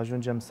practic o să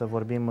ajungem să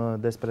vorbim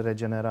despre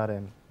regenerare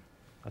în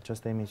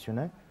această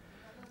emisiune.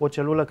 O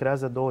celulă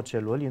creează două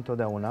celuli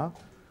întotdeauna,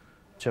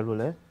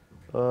 celule.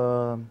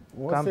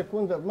 O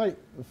secundă, mai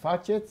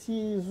faceți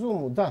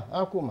zoom-ul, da,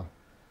 acum.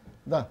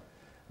 Da.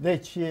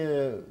 Deci,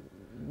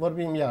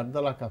 vorbim iar, de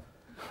la cap.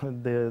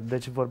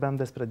 Deci vorbeam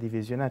despre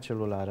diviziunea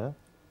celulară.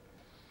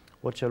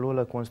 O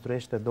celulă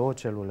construiește două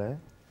celule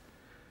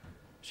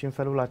și în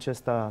felul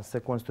acesta se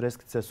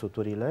construiesc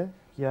țesuturile,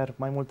 iar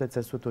mai multe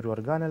țesuturi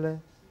organele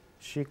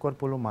și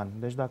corpul uman.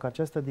 Deci dacă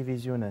această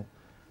diviziune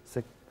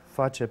se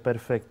face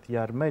perfect,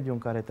 iar mediul în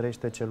care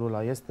trăiește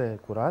celula este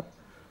curat,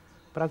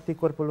 practic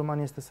corpul uman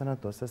este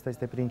sănătos. Asta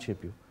este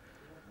principiul.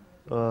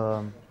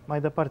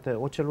 Mai departe,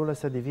 o celulă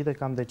se divide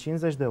cam de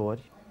 50 de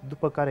ori,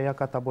 după care ea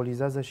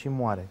catabolizează și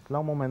moare. La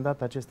un moment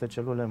dat, aceste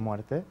celule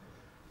moarte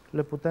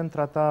le putem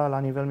trata la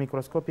nivel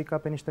microscopic ca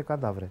pe niște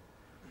cadavre.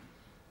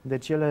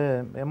 Deci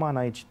ele emană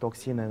aici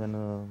toxine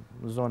în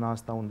zona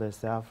asta unde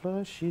se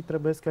află și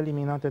trebuie să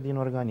eliminate din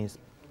organism.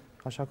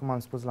 Așa cum am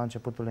spus la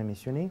începutul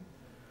emisiunii,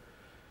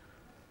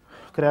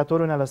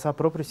 Creatorul ne-a lăsat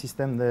propriul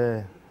sistem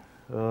de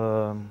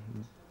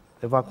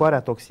evacuare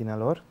a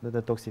toxinelor, de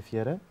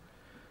detoxifiere.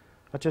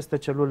 Aceste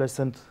celule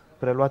sunt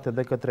preluate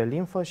de către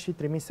limfă și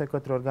trimise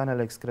către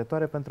organele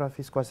excretoare pentru a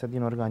fi scoase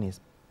din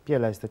organism.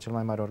 Pielea este cel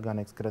mai mare organ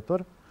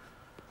excretor,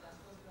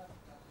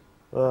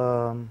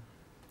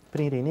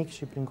 prin rinic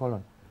și prin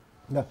colon.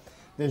 Da.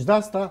 Deci de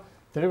asta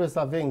trebuie să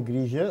avem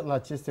grijă la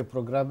aceste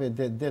programe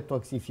de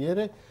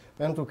detoxifiere,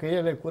 pentru că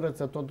ele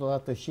curăță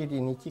totodată și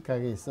rinichii,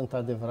 care sunt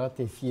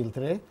adevărate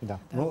filtre. Da.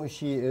 Nu?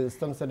 Și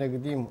stăm să ne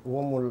gândim,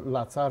 omul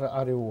la țară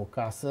are o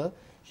casă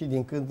și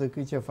din când în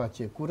când ce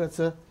face?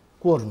 Curăță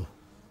cornul.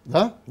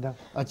 Da? Da.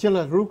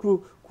 Același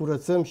lucru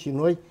curățăm și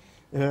noi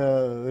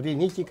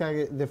rinichii,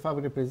 care de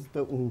fapt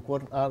reprezintă un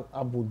corn al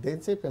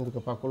abundenței, pentru că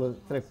pe acolo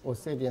trec o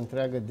serie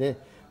întreagă de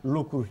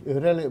lucruri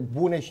rele,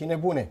 bune și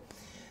nebune.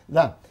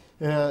 Da.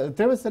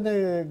 Trebuie să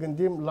ne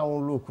gândim la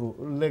un lucru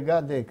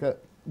legat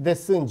de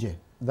sânge.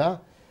 Da?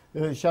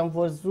 Și am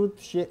văzut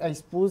și ai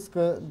spus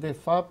că de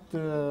fapt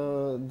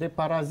de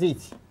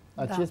paraziți.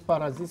 Acești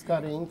paraziți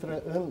care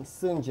intră în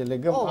sânge,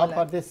 legăm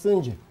apa de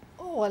sânge.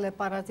 Ouăle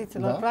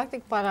paraziților. Da?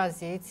 Practic,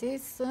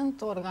 paraziții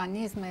sunt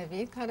organisme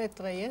vii care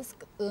trăiesc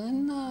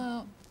în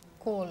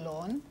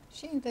colon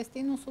și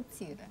intestinul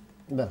subțire.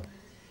 Da.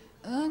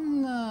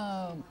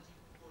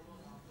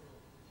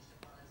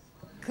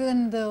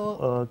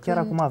 Chiar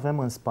acum avem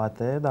în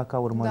spate, dacă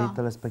au urmărit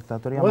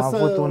telespectatorii, am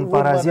avut un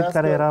parazit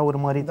care era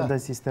urmărit de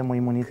sistemul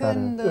imunitar.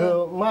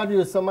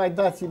 Marius, să mai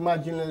dați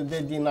imaginile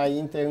de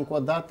dinainte încă o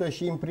dată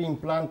și în prim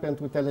plan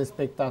pentru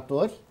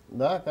telespectatori,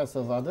 da, ca să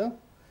vadă.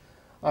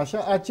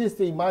 Așa,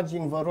 aceste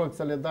imagini vă rog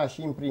să le dați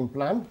și în prim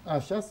plan,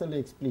 așa, să le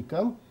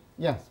explicăm.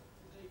 Ia.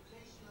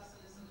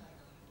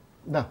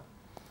 Da.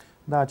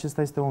 Da,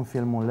 acesta este un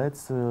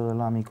filmuleț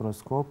la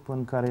microscop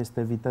în care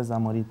este viteza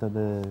mărită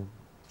de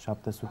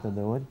 700 de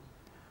ori.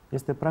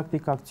 Este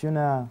practic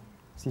acțiunea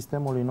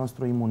sistemului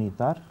nostru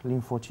imunitar,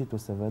 limfocitul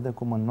se vede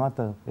cum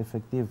înnoată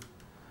efectiv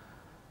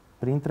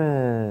printre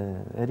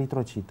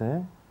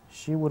eritrocite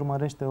și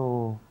urmărește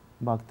o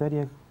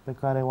bacterie pe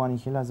care o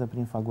anihilează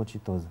prin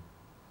fagocitoză.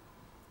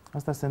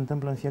 Asta se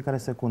întâmplă în fiecare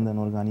secundă în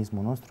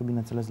organismul nostru,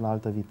 bineînțeles la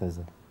altă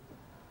viteză.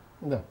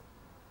 Da.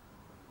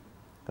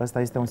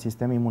 Asta este un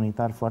sistem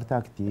imunitar foarte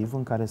activ,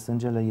 în care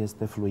sângele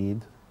este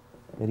fluid,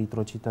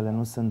 eritrocitele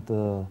nu sunt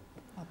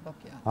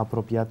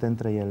apropiate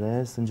între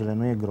ele, sângele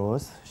nu e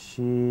gros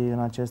și în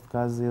acest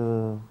caz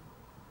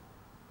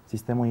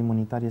sistemul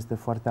imunitar este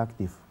foarte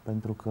activ,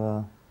 pentru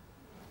că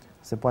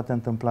se poate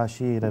întâmpla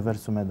și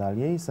reversul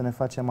medaliei, să ne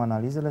facem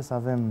analizele, să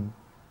avem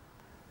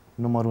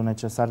numărul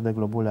necesar de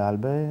globule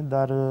albe,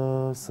 dar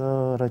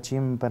să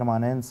răcim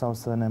permanent sau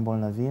să ne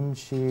îmbolnăvim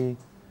și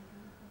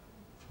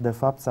de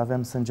fapt să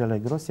avem sângele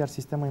gros, iar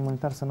sistemul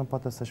imunitar să nu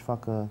poată să-și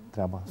facă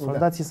treaba.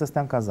 Soldații să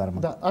stea în cazarmă.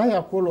 Da, ai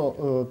acolo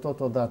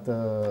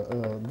totodată,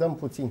 dăm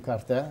puțin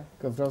cartea,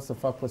 că vreau să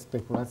fac o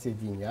speculație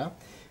din ea,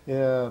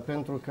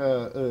 pentru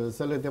că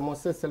să le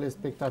demonstrez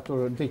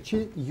telespectatorilor de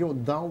ce eu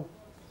dau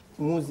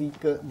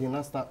muzică din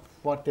asta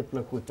foarte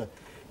plăcută.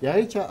 Iar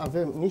aici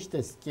avem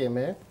niște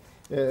scheme,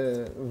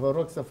 vă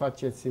rog să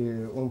faceți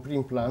un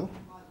prim plan.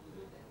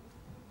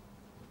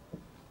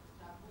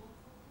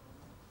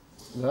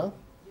 Da?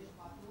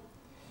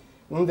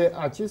 Unde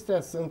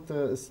acestea sunt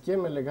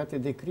scheme legate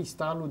de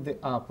cristalul de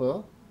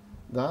apă,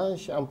 da?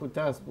 Și am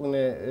putea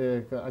spune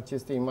că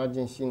aceste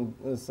imagini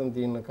sunt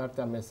din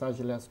cartea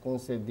Mesajele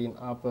ascunse din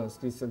apă,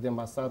 scrisă de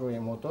Masaru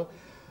Emoto.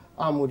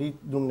 A murit,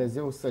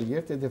 Dumnezeu să-l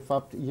ierte. De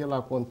fapt, el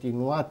a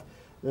continuat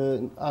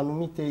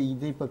anumite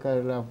idei pe care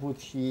le-a avut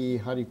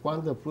și Hari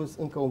Kondo, plus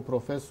încă un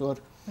profesor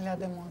le-a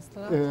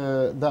demonstrat.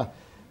 Da.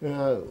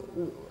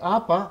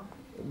 Apa,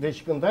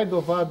 deci când ai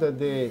dovadă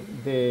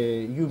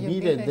de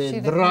iubire, de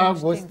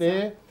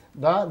dragoste,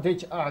 da?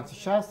 Deci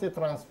așa se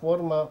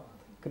transformă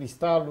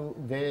cristalul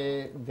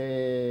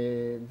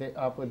de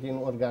apă din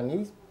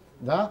organism,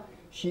 da?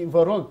 Și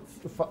vă rog,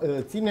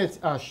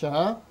 țineți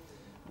așa,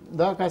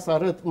 da? Ca să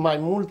arăt mai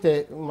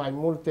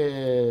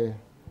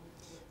multe.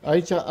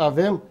 Aici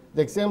avem,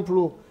 de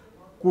exemplu,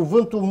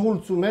 cuvântul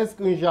mulțumesc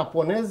în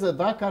japoneză,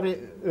 da? Care,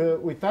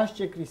 uitați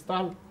ce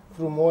cristal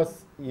frumos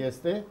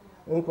este,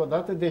 încă o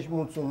dată, deci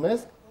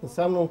mulțumesc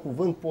înseamnă un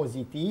cuvânt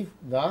pozitiv,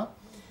 da?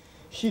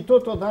 Și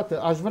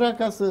totodată, aș vrea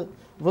ca să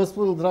vă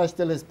spun, dragi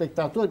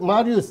telespectatori,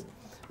 Marius,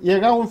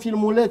 era un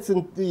filmuleț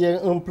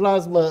în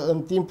plasmă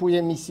în timpul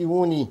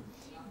emisiunii,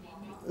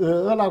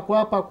 ăla cu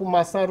apa cu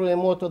Masaru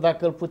Emoto,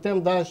 dacă îl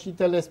putem da și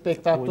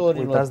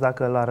telespectatorilor. Uitați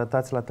dacă îl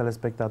arătați la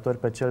telespectatori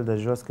pe cel de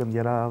jos când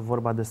era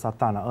vorba de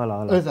satana,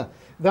 ăla. Exact.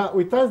 Da,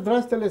 uitați,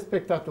 dragi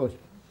telespectatori,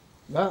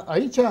 da?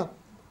 Aici,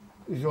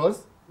 jos,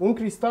 un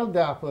cristal de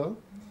apă,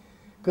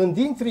 când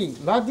intri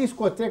la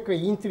discotecă,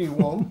 intri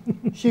om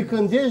și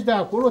când ieși de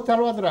acolo, te-a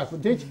luat dracu.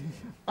 Deci,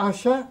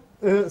 așa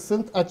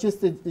sunt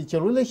aceste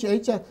celule și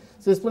aici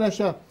se spune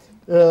așa,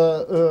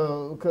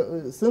 că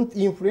sunt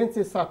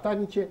influențe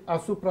satanice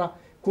asupra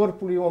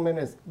corpului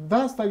omenesc. De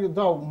asta eu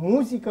dau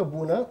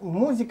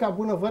muzica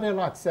bună vă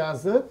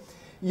relaxează,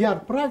 iar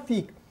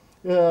practic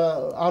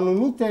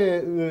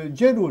anumite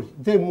genuri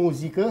de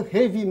muzică,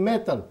 heavy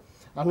metal,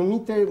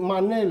 anumite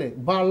manele,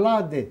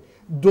 balade,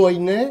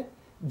 doine,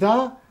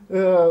 da,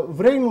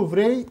 vrei nu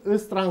vrei,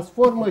 îți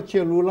transformă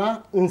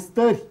celula în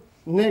stări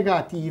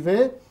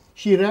negative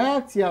și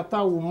reacția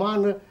ta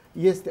umană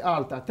este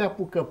alta. Te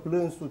apucă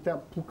plânsul, te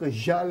apucă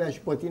jalea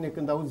și pe tine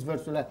când auzi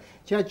versurile alea.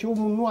 Ceea ce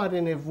omul nu are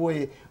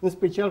nevoie, în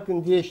special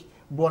când ești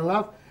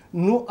bolnav,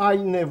 nu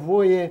ai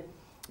nevoie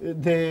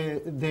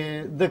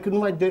decât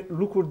numai de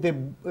lucruri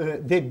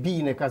de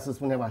bine, ca să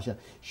spunem așa.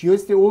 Și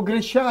este o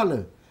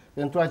greșeală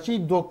pentru acei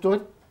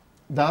doctori,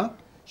 da?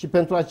 Și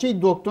pentru acei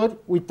doctori,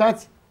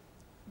 uitați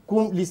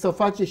cum li se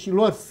face și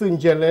lor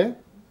sângele.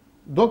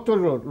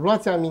 Doctorilor,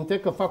 luați aminte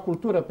că fac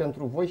cultură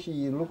pentru voi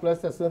și lucrurile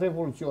astea sunt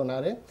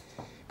revoluționare.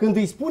 Când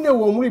îi spune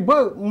omului,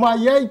 bă,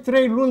 mai ai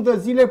 3 luni de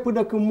zile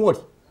până când mori.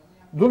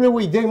 Dom'le, o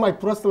idee mai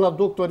proastă la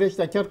doctorii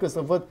ăștia, chiar că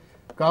să văd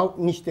că au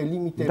niște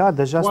limite. Da,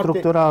 deja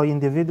structura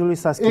individului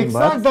s-a schimbat.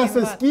 Exact, dar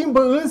se schimbă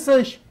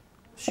însăși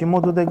și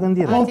modul de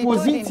gândire.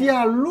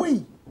 Compoziția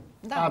lui,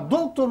 a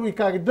doctorului,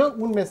 care dă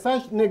un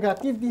mesaj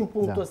negativ din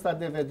punctul ăsta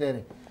de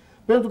vedere.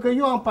 Pentru că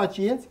eu am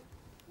pacienți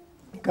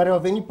care au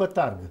venit pe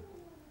targă.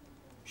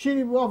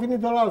 Și au venit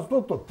de la alți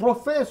doctori,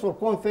 profesor,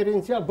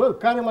 conferențial, bă,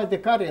 care mai de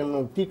care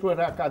în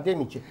titlurile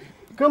academice.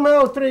 Că mai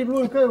au 3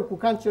 luni, că cu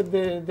cancer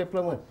de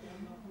plămâni.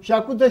 Și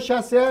acum de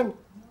 6 ani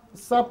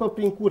sapă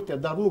prin curte,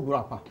 dar nu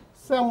groapa.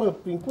 Seamă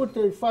prin curte,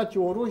 îi face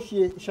o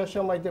roșie și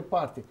așa mai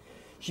departe.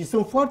 Și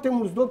sunt foarte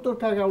mulți doctori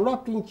care au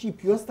luat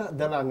principiul ăsta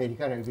de la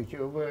americani. Zice,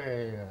 bă,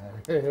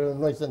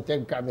 noi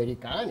suntem ca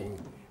americani,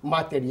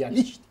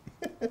 materialiști.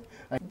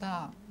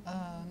 Da.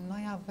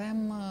 Noi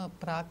avem,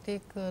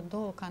 practic, 2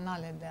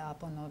 canale de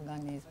apă în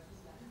organism.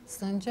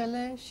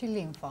 Sângele și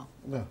limfa,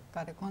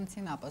 care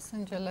conțin apă.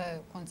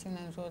 Sângele conține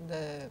în jur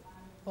de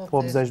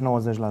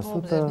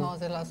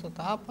 80-90%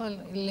 apă,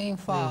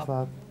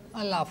 limfa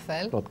La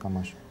fel. Tot cam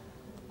așa.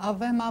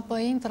 Avem apă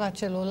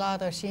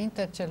intracelulară și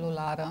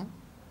intercelulară.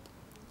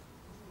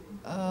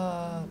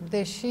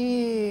 Deși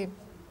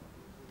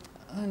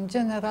în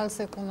general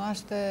se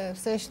cunoaște,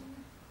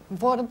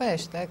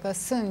 vorbește că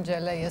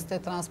sângele este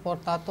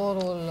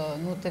transportatorul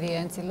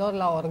nutrienților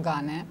la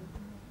organe,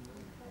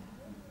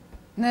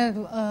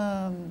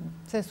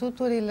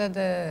 țesuturile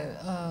de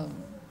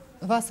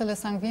vasele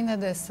sanguine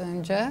de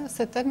sânge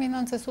se termină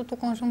în țesutul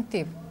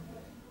conjunctiv.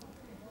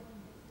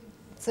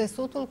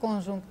 Țesutul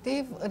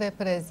conjunctiv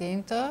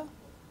reprezintă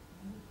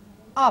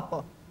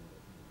apă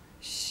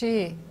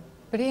și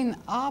prin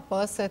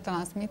apă se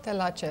transmite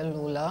la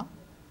celulă.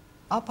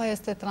 Apa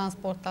este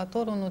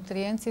transportatorul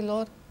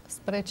nutrienților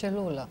spre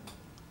celulă.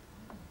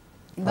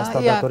 Da?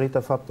 Asta datorită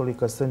faptului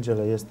că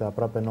sângele este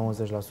aproape 90%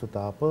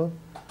 apă.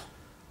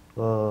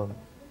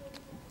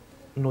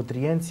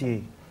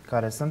 Nutrienții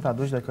care sunt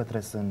aduși de către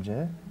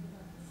sânge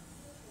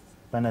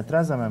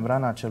penetrează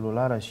membrana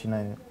celulară și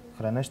ne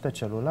hrănește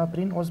celula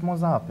prin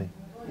osmoza apei.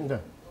 Da.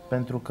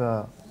 Pentru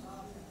că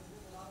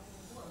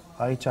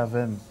aici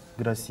avem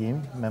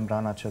grăsimi,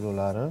 membrana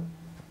celulară,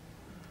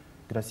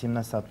 grăsimi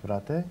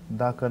nesaturate.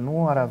 Dacă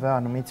nu ar avea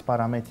anumiți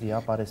parametri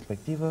apa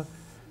respectivă,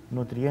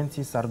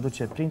 nutrienții s-ar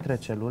duce printre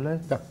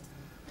celule, da,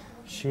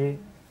 și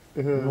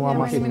nu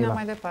am asimilat.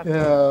 Mai departe.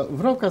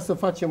 Vreau ca să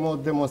facem o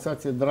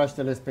demonstrație, dragi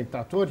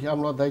telespectatori. Am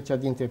luat de aici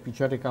dintre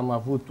picioare că am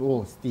avut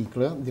o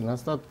sticlă din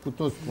asta. Cu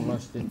toți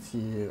cunoașteți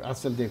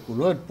astfel de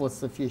culori. Pot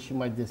să fie și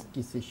mai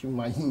deschise și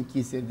mai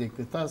închise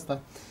decât asta.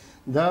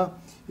 Da?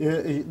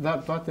 Dar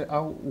toate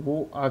au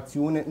o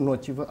acțiune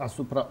nocivă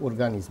asupra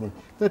organismului.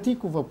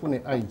 Tăticul vă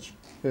pune aici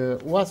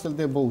o astfel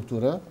de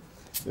băutură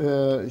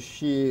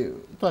și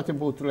toate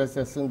băuturile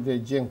astea sunt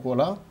de gen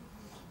cola.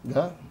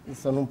 Da?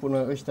 Să nu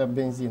pună ăștia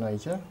benzină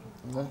aici,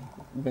 da?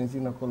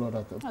 Benzină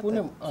colorată.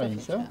 Punem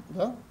aici,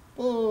 da?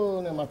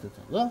 Punem atâta,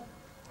 da?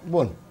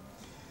 Bun.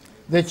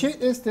 De ce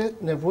este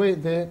nevoie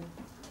de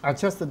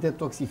această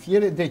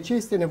detoxifiere? De ce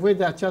este nevoie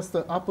de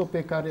această apă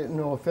pe care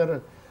ne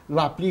oferă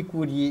la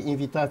plicuri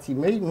invitații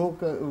mei? Nu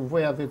că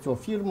voi aveți o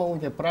firmă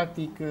unde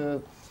practic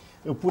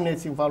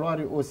puneți în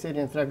valoare o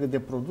serie întreagă de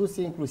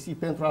produse, inclusiv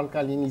pentru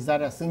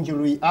alcalinizarea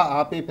sângelui a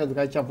apei, pentru că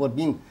aici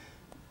vorbim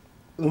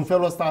în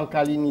felul ăsta,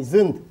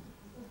 alcalinizând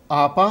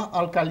apa,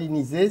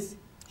 alcalinizezi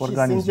și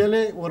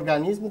sângele,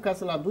 organismul, ca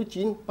să-l aduci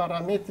în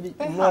parametri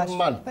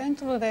normali.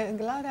 Pentru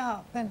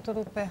reglarea,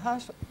 pentru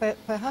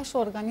pH-ul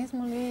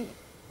organismului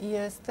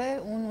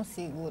este unul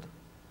sigur,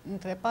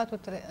 între 7,34.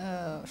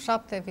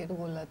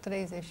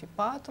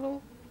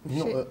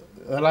 Nu,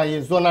 ăla e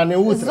zona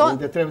neutră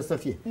unde trebuie să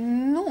fie.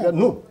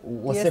 Nu,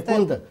 o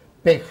secundă.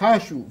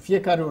 pH-ul,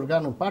 fiecare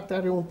organ în parte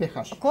are un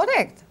pH.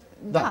 Corect.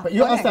 Da,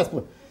 eu asta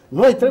spun.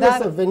 Noi trebuie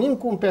să venim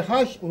cu un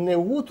pH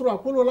neutru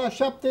acolo la 7,35.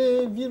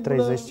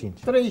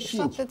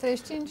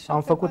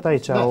 Am făcut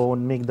aici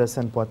un mic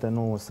desen, poate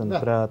nu sunt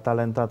prea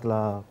talentat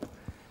la...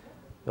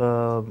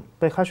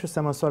 pH-ul se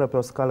măsoară pe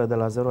o scală de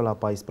la 0 la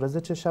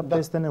 14, 7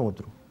 este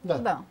neutru.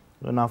 Da.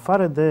 În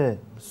afară de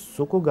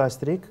sucul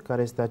gastric,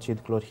 care este acid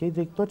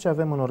clorhidric, tot ce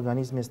avem în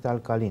organism este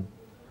alcalin.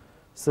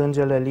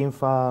 Sângele,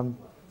 limfa,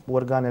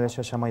 organele și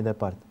așa mai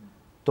departe.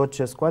 Tot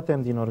ce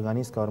scoatem din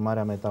organism ca urmare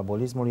a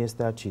metabolismului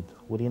este acid,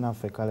 urina,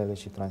 fecalele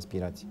și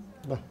transpirații.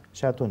 Da.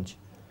 Și atunci,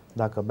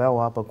 dacă beau o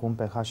apă cu un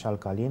pH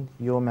alcalin,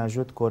 eu îmi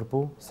ajut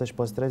corpul să-și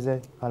păstreze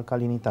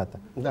alcalinitatea.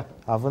 Da.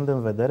 Având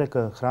în vedere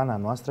că hrana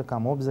noastră,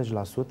 cam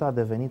 80%, a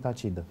devenit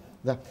acidă.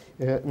 Da.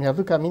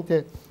 Mi-aduc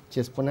aminte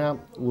ce spunea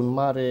un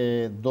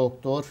mare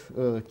doctor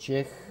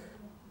ceh,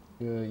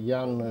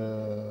 Jan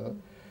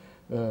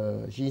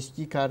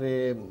Jinski,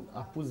 care a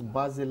pus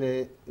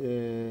bazele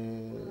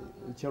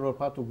celor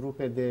 4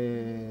 grupe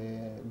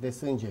de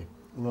sânge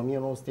în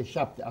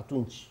 1907,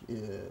 atunci.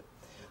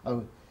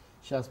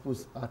 Și a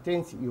spus,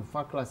 atenție, eu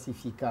fac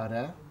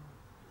clasificarea,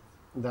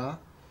 da?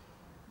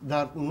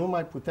 Dar nu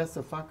mai putea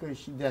să facă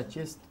și de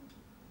acest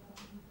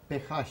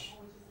pH.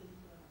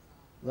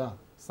 Da,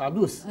 s-a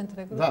dus.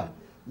 Da,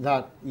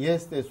 dar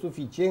este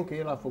suficient că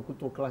el a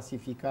făcut o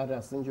clasificare a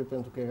sângelui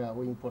pentru că era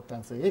o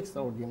importanță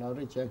extraordinară,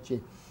 ceea ce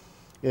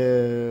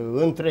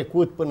în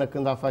trecut, până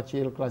când a face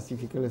el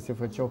clasificările, se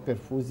făceau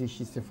perfuzii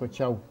și se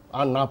făceau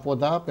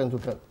anapoda, pentru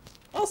că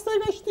asta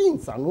era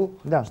știința, nu?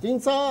 Da.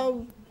 Știința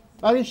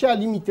are și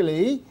limitele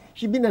ei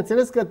și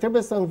bineînțeles că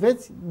trebuie să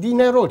înveți din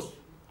erori.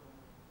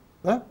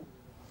 Da?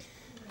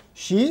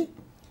 Și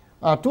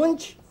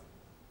atunci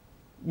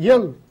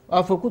el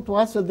a făcut o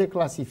astfel de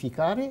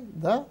clasificare,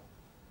 da?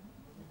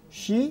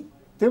 Și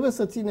trebuie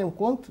să ținem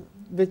cont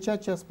de ceea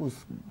ce a spus.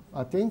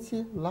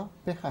 Atenție la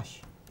pH.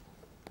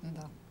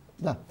 Da.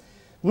 Da.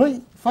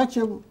 Noi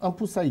facem, am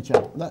pus aici,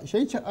 da? Și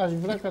aici aș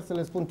vrea ca să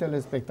le spun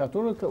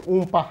telespectatorilor că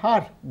un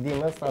pahar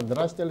din ăsta,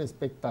 dragi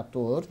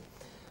telespectatori,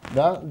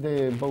 da?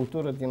 De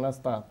băutură din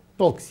asta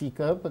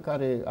toxică, pe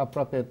care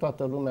aproape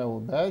toată lumea o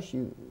bea și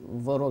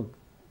vă rog,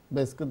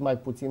 beți cât mai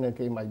puțină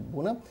că e mai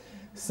bună,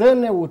 se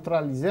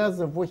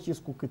neutralizează, voi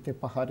știți cu câte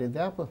pahare de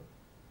apă?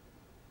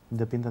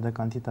 Depinde de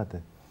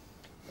cantitate.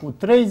 Cu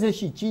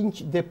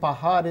 35 de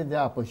pahare de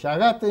apă. Și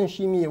arată-mi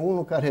și mie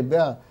unul care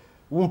bea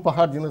un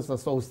pahar din ăsta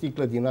sau o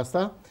sticlă din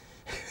asta,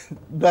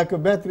 dacă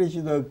bea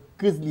 30 de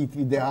câți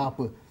litri de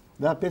apă,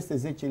 da, peste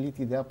 10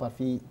 litri de apă ar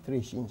fi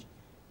 35.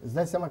 Îți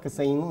dai seama că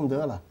se inundă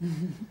ăla.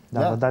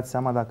 Dar vă dați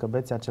seama dacă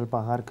beți acel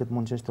pahar cât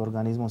muncește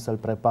organismul să-l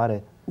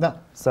prepare. Da.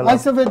 Hai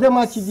să vedem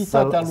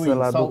aciditatea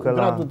lui sau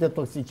gradul de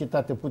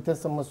toxicitate. Putem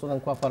să măsurăm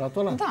cu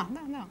aparatul ăla? Da.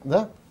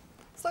 Da?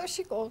 Sau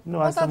și cu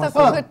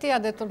cu hârtia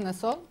de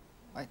turnesol.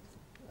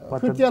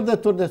 Hârtia de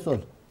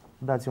turnesol.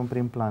 Dați un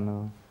prim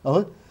plan.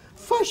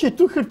 Faci și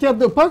tu hârtia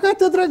de...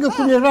 Pagată, dragă,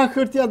 cum era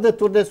hârtia de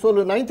turnesol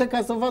înainte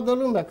ca să vadă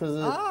lumea. Că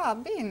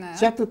bine.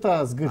 Și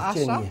atâta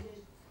zgârcenie. Așa?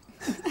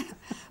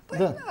 Păi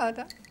da.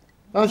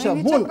 Așa,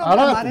 bun,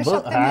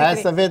 arată. Hai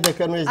să vede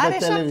că nu ești de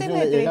televiziune.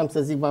 Eram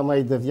să zic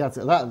mai de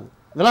viață.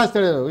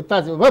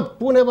 Uitați-vă,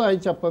 pune-vă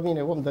aici pe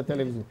mine, om de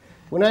televiziune.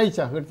 Pune aici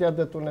hârtia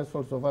de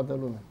turnesol să o vadă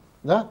lumea.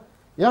 Da?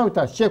 Ia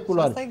uitați, ce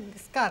culoare. Asta e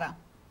scara.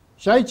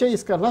 Și aici e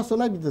scară. Lasă-o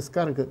n-ai de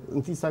scară, că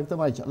întâi să actăm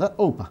aici. Da?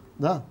 Opa,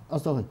 da?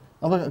 Asta o văd.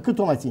 Cât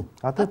o mai țin?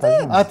 Atât.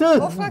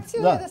 O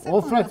fracțiune de secundă.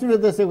 O fracțiune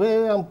de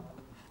secundă. Am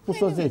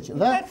pus-o 10.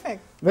 Da?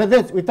 Perfect.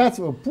 Vedeți,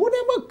 uitați-vă.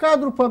 Pune-mă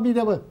cadrul pe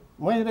mine, bă.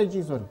 Măi,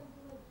 regizor.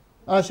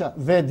 Așa,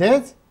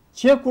 vedeți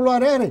ce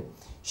culoare are?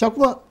 Și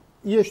acum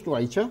ești tu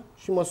aici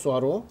și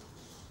măsoară-o.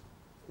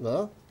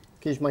 Da?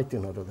 Că ești mai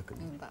tânără decât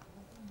mine. Da.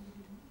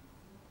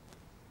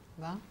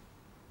 Da?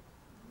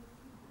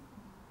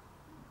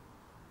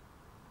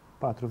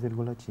 4,5.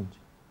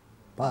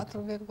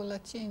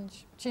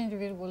 4,5.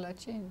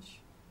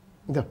 5,5.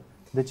 Da.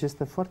 Deci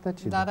este foarte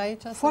acidă. Dar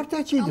aici foarte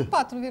acidă. 4,5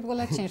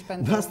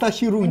 pentru... De asta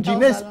și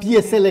ruginezi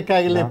piesele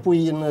care le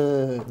pui în...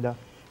 Da.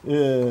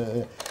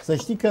 Să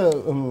știi că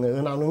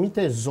în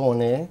anumite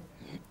zone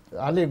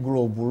ale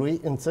globului,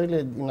 în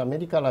țările din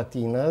America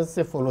Latină,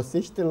 se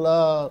folosește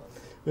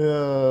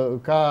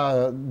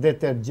ca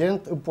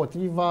detergent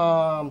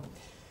împotriva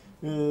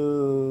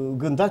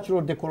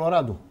gândacilor de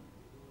Colorado.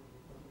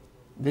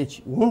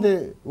 Deci,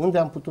 unde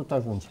am putut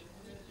ajunge?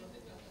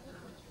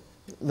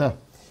 Da.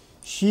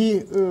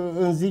 Și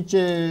îmi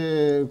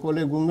zice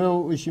colegul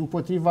meu și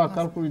împotriva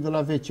calculului de la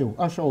WC.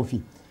 Așa o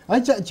fi.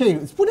 Aici,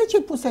 spune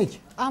ce-ai pus aici.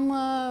 Am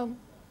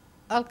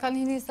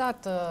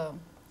alcalinizat.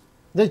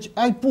 Deci,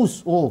 ai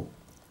pus o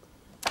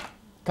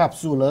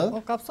capsulă. O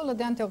capsulă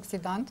de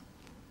antioxidant.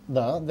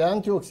 Da, de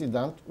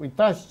antioxidant.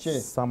 Uitați ce...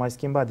 S-a mai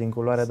schimbat din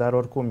culoare, dar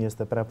oricum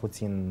este prea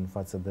puțin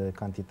față de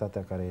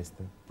cantitatea care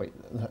este. Păi,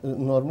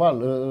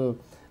 normal.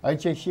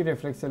 Aici și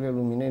reflexele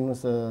luminei nu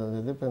se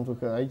vede, pentru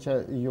că aici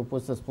eu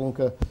pot să spun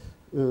că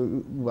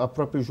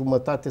aproape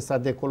jumătate s-a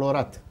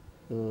decolorat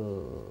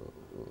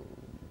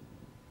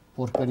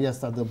porcăria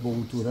asta de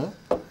băutură.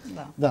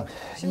 Da.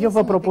 Eu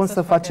vă propun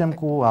să facem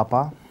cu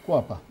apa. Cu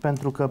apa.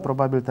 Pentru că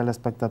probabil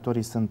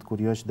telespectatorii sunt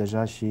curioși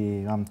deja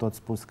și am tot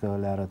spus că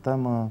le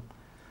arătăm.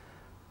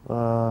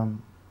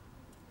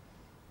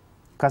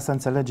 Ca să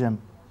înțelegem,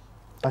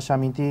 aș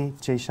aminti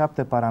cei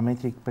 7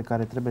 parametri pe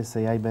care trebuie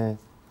să-i aibă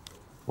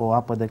o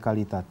apă de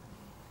calitate.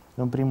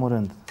 În primul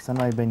rând, să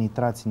nu aibă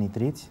nitrați,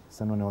 nitriți,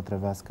 să nu ne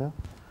otrăvească,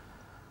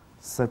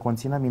 să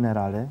conțină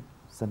minerale,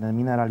 să ne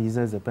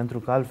mineralizeze, pentru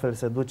că altfel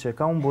se duce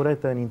ca un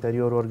burete în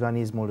interiorul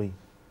organismului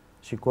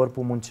și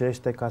corpul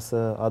muncește ca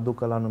să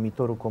aducă la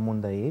numitorul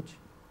comun de aici.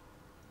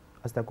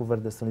 Astea cu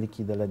verde sunt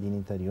lichidele din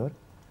interior.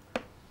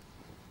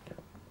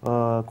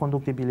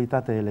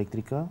 Conductibilitate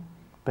electrică,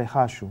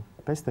 pH-ul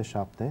peste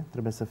 7,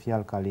 trebuie să fie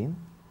alcalin.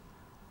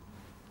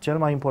 Cel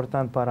mai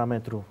important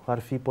parametru ar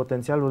fi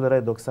potențialul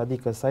redox,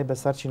 adică să aibă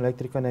sarcină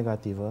electrică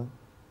negativă.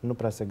 Nu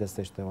prea se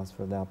găsește o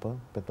astfel de apă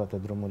pe toate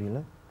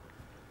drumurile.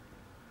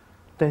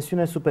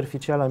 Tensiune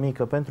superficială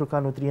mică, pentru ca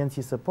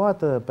nutrienții să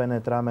poată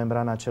penetra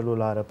membrana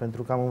celulară,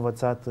 pentru că am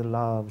învățat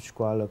la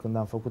școală, când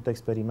am făcut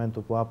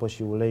experimentul cu apă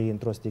și ulei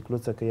într-o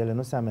sticluță, că ele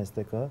nu se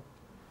amestecă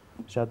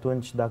și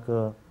atunci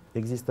dacă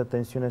există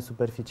tensiune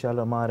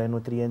superficială mare,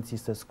 nutrienții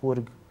se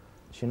scurg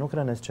și nu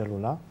hrănesc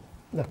celula.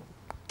 Da.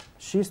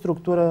 Și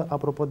structură,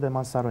 apropo de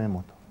Masaru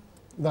Emoto.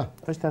 Da.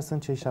 Ăștia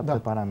sunt cei 7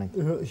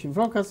 parametri. Și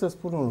vreau ca să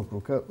spun un lucru,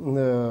 că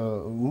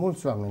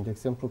mulți oameni, de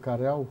exemplu,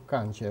 care au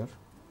cancer,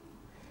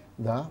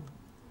 da,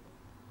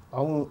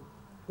 au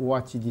o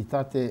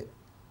aciditate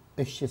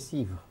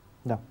excesivă.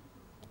 Da.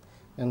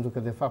 Pentru că,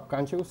 de fapt,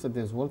 cancerul se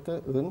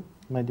dezvoltă în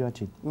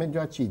mediu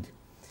acid.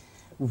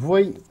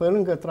 Voi, pe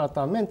lângă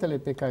tratamentele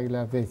pe care le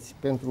aveți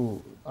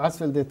pentru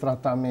astfel de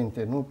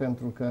tratamente, nu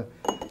pentru că,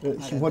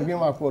 și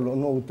vorbim acolo,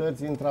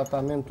 noutăți în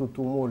tratamentul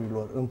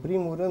tumorilor. În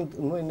primul rând,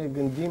 noi ne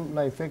gândim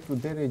la efectul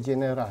de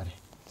regenerare.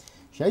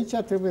 Și aici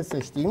trebuie să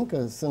știm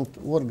că sunt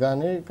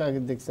organe care,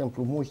 de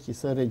exemplu, mușchii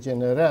se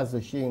regenerează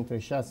și între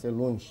 6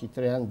 luni și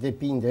 3 ani,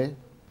 depinde,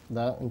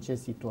 da, în ce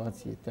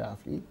situație te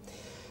afli.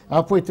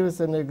 Apoi trebuie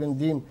să ne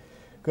gândim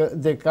că,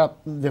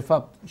 de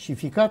fapt, și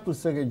ficatul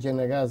se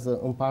regenerează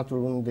în 4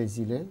 luni de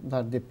zile,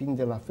 dar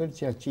depinde la fel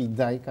ceea ce îi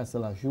dai ca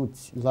să-l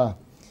ajuți la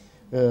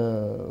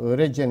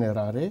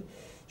regenerare.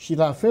 Și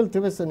la fel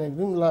trebuie să ne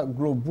gândim la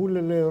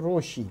globulele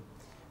roșii,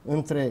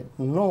 între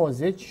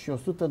 90 și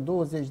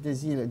 120 de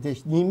zile.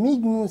 Deci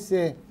nimic nu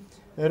se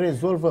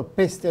rezolvă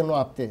peste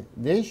noapte,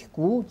 deci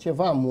cu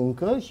ceva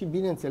muncă și,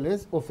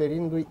 bineînțeles,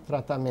 oferindu-i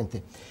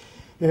tratamente.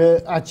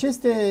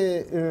 Aceste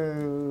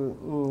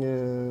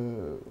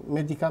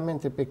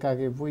medicamente pe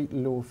care voi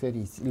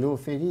le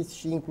oferiți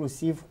și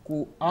inclusiv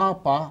cu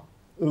apa,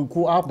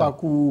 Da.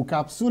 cu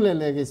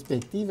capsulele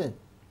respective?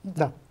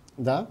 Da.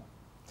 Da?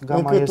 Gama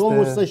Încât este...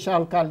 omul să-și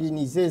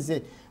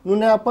alcalinizeze, nu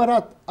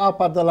neapărat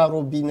apa de la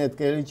robinet,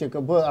 că el zice că,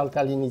 bă,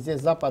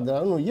 alcalinizez apa de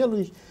la... Nu, el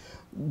își...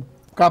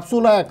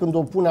 Capsula aia când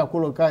o pune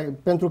acolo,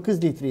 pentru câți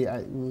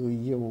litri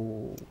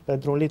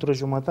Pentru 1,5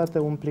 litri,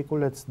 un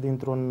pliculeț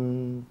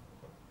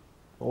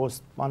o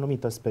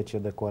anumită specie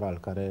de coral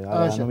care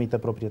are anumite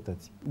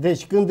proprietăți.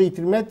 Deci când îi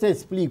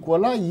trimiteți plicul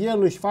ăla,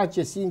 el își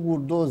face singur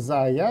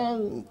doza aia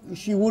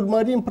și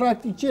urmărim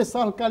practic ce? Să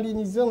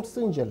alcalinizăm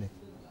sângele.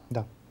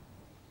 Da.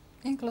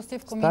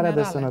 Inclusiv cu Starea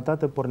minerale. de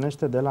sănătate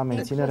pornește de la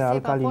menținerea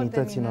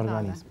alcalinității în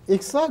organism.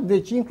 Exact,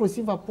 deci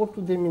inclusiv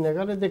aportul de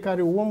minerale de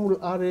care omul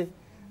are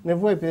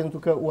nevoie, pentru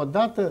că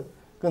odată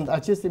când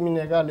aceste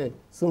minerale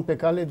sunt pe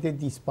cale de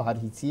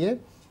dispariție,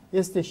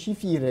 este și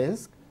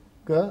firesc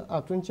că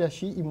atunci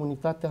și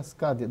imunitatea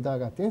scade.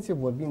 Dar atenție,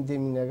 vorbim de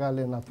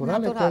minerale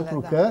naturale pentru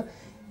că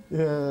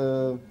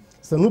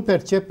să nu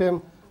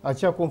percepem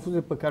acea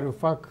confuzie pe care o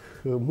fac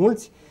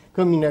mulți,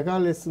 că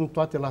minerale sunt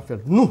toate la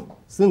fel. Nu!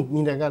 Sunt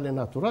minerale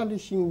naturale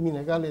și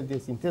minerale de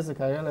sinteză,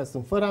 care alea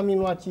sunt fără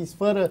aminoacizi,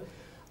 fără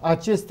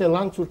aceste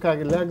lanțuri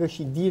care leagă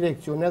și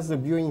direcționează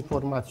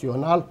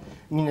bioinformațional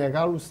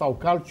mineralul sau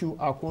calciu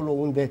acolo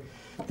unde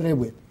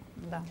trebuie.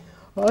 Da.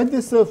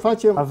 Haideți să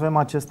facem... Avem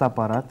acest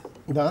aparat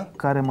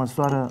care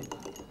măsoară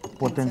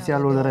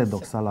potențialul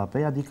redox al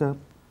apei, adică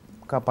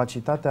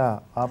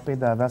capacitatea apei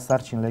de a avea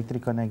sarcină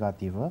electrică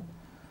negativă,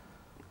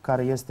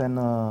 care este în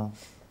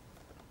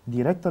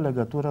directă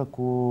legătură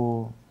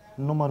cu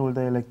numărul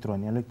de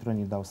electroni.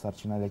 Electronii dau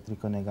sarcină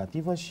electrică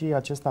negativă și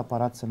acest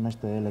aparat se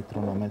numește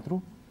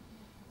electronometru.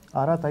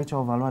 Arată aici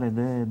o valoare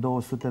de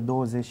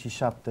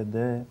 227 de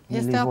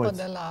milivolți. Este apă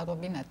de la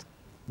robinet.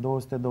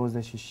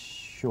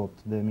 228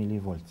 de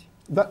milivolți.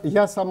 Da,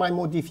 ea s-a mai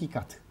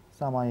modificat.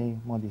 S-a mai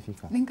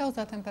modificat. Din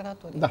cauza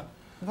temperaturii. Da.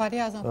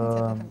 Variază în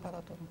funcție de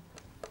temperatură.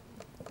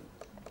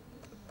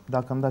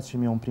 Dacă îmi dați și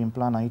mie un prim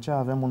plan aici,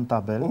 avem un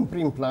tabel. Un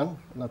prim plan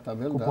la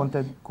tabel,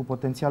 cu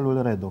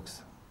potențialul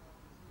redox.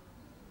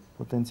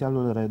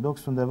 Potențialul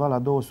redox undeva la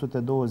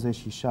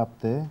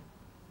 227,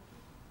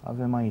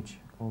 avem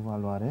aici o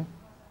valoare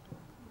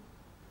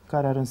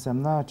care ar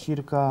însemna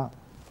circa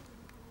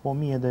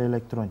 1000 de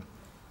electroni.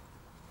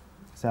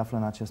 Se află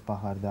în acest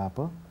pahar de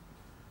apă.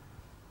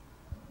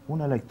 Un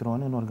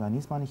electron în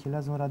organism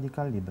anihilează un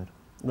radical liber.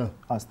 Da.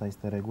 Asta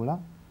este regula.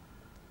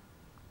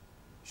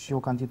 Și o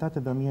cantitate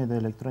de 1000 de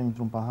electroni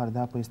într-un pahar de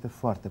apă este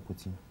foarte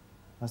puțin.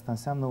 Asta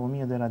înseamnă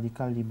 1000 de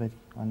radicali liberi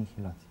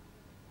anihilați.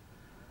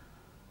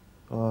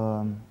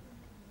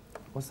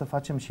 O să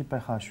facem și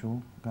pH-ul,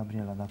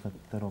 Gabriela, dacă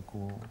te rog cu...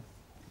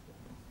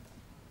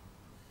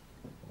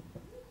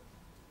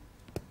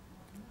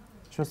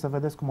 Și o să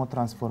vedeți cum o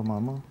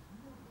transformăm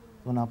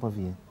în apă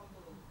vie.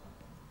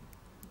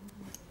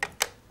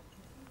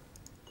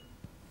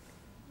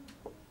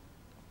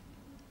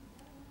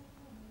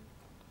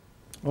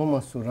 O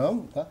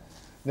măsurăm, da?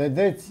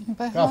 Vedeți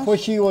că a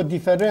fost și o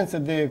diferență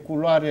de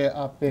culoare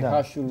a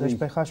pH-ului. Da. Deci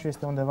pH-ul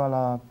este undeva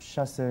la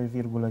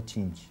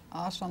 6,5.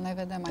 Așa, noi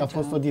vedem aici. A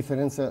fost o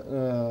diferență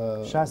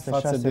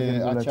față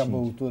de acea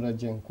băutură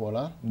gen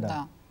cola.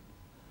 Da.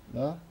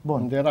 Da?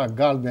 Bun. Unde era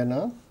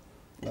galbenă.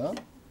 Da?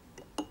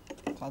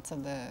 Față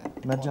de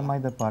Mergem cola. mai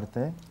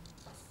departe.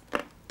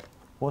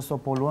 O să o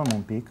poluăm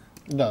un pic.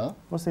 Da.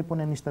 O să-i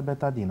punem niște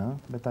betadină.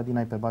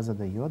 Betadina e pe bază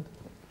de iod.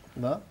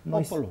 Da?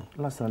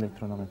 Lasă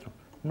electronometru.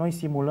 Noi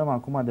simulăm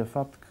acum de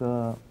fapt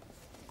că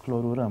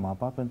clorurăm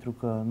apa, pentru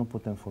că nu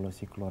putem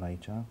folosi clor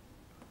aici.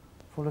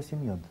 Folosim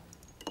iod.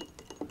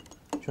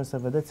 Și o să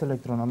vedeți,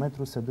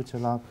 electronometrul se duce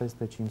la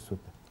peste 500.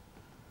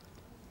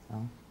 Da?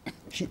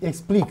 Și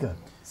explică.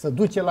 Se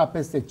duce la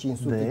peste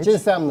 500. Deci, ce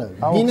înseamnă?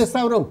 Bine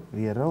sau rău?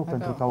 E rău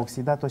pentru că a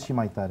oxidat-o și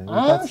mai tare.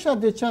 Așa,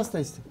 deci asta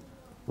este.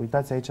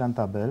 Uitați aici în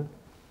tabel,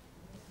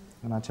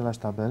 în același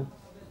tabel,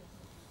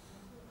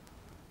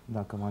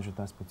 dacă mă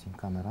ajutați puțin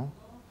camera.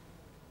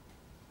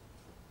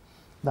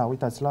 Da,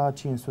 uitați, la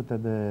 500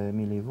 de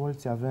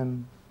milivolți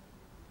avem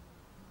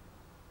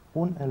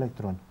un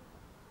electron,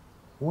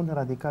 un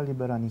radical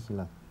liber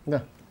anihilat.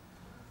 Da.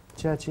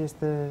 Ceea ce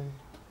este,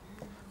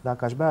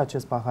 dacă aș bea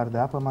acest pahar de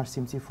apă, m-aș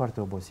simți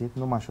foarte obosit,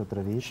 nu m-aș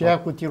otrăvi. Și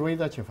ea cu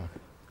tiroida ce fac?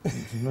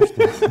 Nu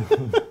știu.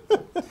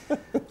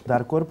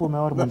 Dar corpul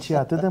meu ar munci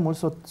atât de mult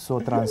să o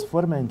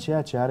transforme în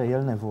ceea ce are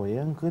el nevoie,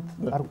 încât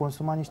ar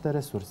consuma niște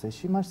resurse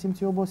și m-aș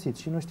simți obosit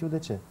și nu știu de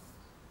ce.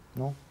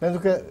 Nu? Pentru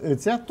că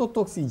îți ia tot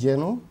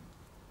oxigenul,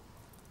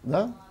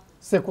 da?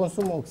 Se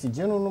consumă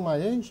oxigenul, nu mai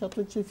ei și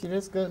atunci e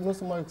firesc că nu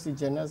se mai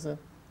oxigenează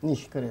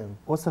nici creierul.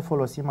 O să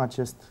folosim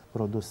acest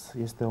produs.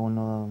 Este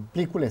un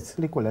pliculeț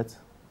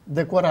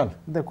de coral.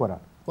 De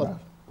coral. Coral. Da.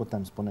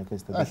 Putem spune că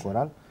este de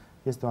coral.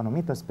 Este o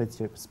anumită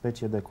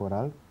specie de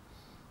coral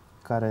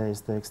care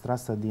este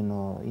extrasă din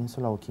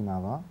insula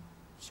Okinawa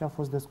și a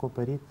fost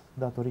descoperit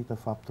datorită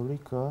faptului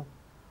că,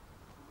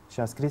 și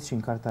a scris și în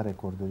Cartea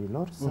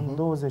Recordurilor,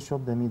 sunt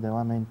 28.000 de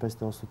oameni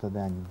peste 100 de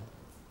ani în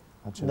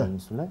acele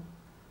insule.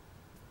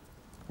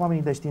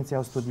 Oamenii de știință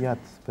au studiat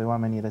pe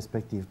oamenii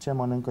respectivi ce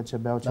mănâncă, ce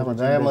beau, ce regim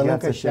de viață.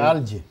 Mănâncă și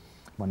alge.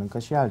 Mănâncă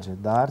și alge,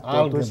 dar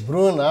alge, totuși...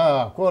 brână,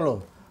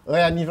 acolo.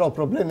 Ăia nici au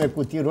probleme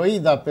cu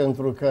tiroida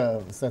pentru că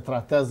se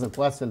tratează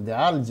cu astfel de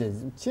alge.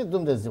 Ce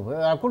Dumnezeu?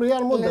 Acolo e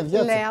al mod de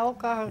viață. Le iau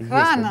ca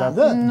hrană,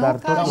 dar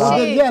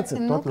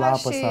tot la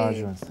apă s-a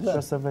ajuns. Și o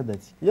să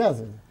vedeți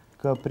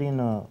că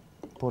prin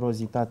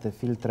porozitate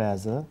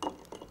filtrează,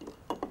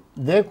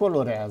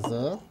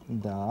 decolorează,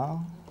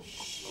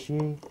 și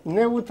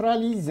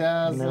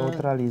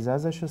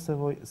neutralizează și o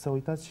să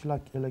uitați și la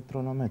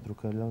electronometru,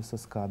 că le o să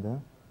scadă.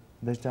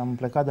 Deci am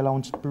plecat de la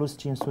un plus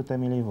 500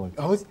 mV.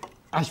 Auzi?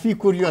 Aș fi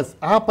curios.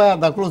 Apa aia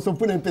de acolo să o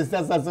punem peste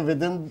asta să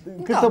vedem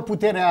câtă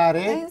putere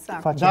are.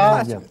 Exact.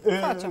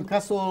 Facem. Ca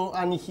să o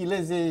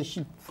anihileze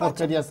și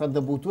porcăria asta de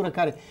băutură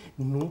care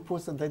nu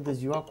poți să dai de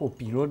ziua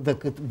copiilor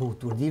decât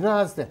băuturi din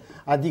astea.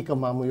 Adică,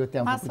 mamă, eu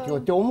te-am făcut, eu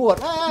te omor.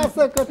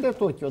 Să că te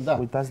tot eu,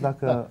 Uitați,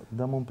 dacă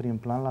dăm un prim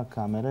plan la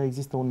cameră,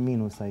 există un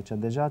minus aici.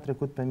 Deja a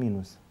trecut pe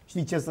minus.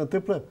 Știi ce se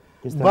întâmplă?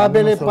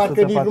 Babele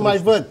parcă nici nu mai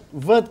văd.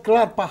 Văd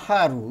clar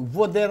paharul.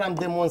 Văd eram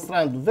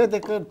demonstrandul. Vede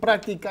că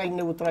practic ai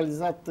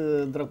neutralizat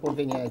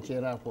drăcovenia aia ce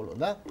era acolo,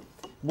 da?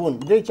 Bun,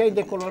 deci ai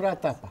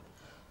decolorat apa.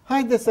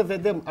 Haide să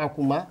vedem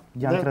acum.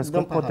 I-am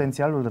crescut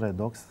potențialul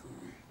redox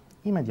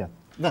imediat.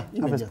 Da,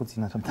 imediat. Aveți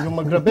puțină răbdare. Eu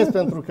mă grăbesc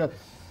pentru că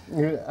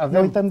Ne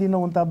uităm din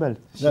nou în tabel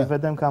și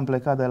vedem că am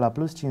plecat de la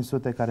plus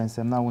 500, care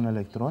însemna un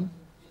electron,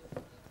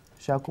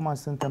 și acum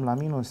suntem la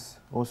minus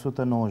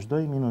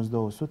 192, minus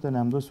 200,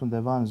 ne-am dus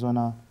undeva în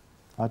zona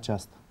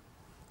aceasta,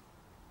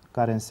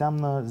 care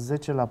înseamnă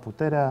 10 la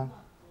puterea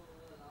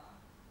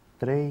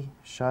 3,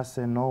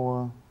 6,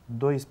 9,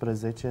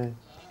 12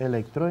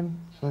 electroni.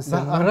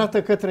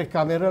 Arată către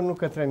cameră, nu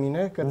către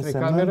mine, către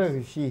cameră,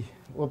 și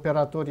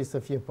operatorii să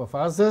fie pe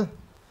fază,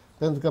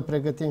 pentru că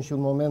pregătim și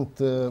un moment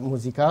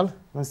muzical.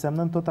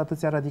 Însemnând tot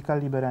atâția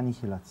radicali liberi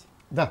anihilați.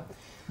 Da.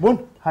 Bun.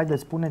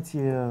 Haideți,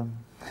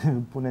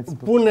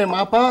 punem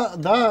apa,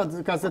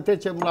 ca să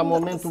trecem la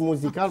momentul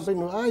muzical.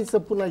 Hai să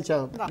pun aici,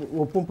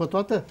 o pun pe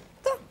toată?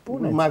 Da.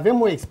 Puneți. Mai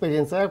avem o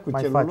experiență aia cu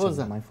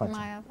celuloza. Mai facem.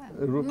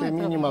 Rupe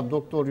minima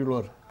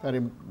doctorilor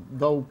care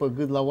dau pe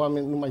gât la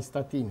oameni numai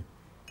statine.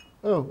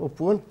 O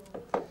pun,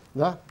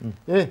 da?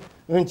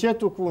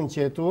 Încetul cu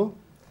încetul.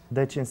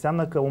 Deci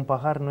înseamnă că un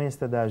pahar nu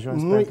este de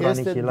ajuns nu pentru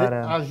este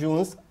anihilarea... de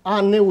ajuns,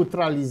 a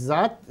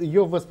neutralizat.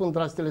 Eu vă spun,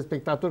 dragi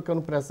telespectatori, că nu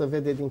prea se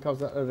vede din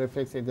cauza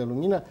reflexei de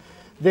lumină.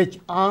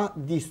 Deci a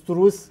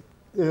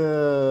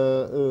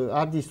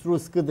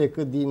distrus cât de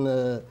cât din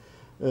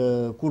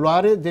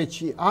culoare,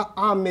 deci a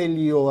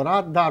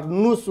ameliorat, dar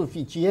nu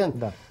suficient.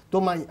 Da.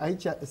 Tocmai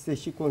aici se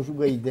și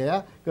conjugă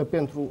ideea că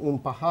pentru un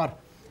pahar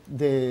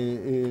de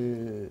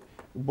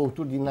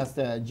băuturi din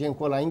astea gen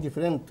cola,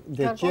 indiferent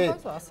de ce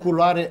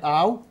culoare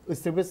au,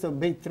 îți trebuie să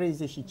bei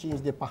 35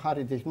 de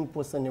pahare, deci nu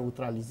poți să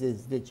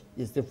neutralizezi. Deci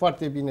este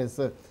foarte bine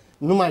să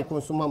nu mai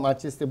consumăm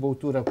aceste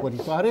băuturi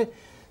răcoritoare,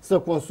 să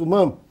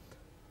consumăm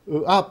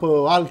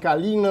apă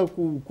alcalină,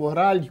 cu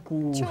corali,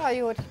 cu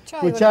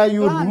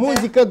ceaiuri,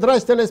 muzică,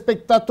 dragi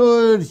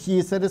telespectatori,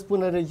 și să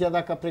răspună regia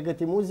dacă a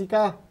pregătit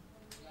muzica.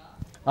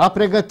 A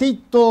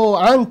pregătit-o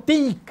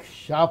antic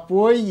și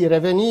apoi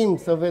revenim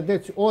să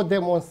vedeți o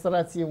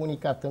demonstrație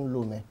unicată în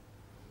lume.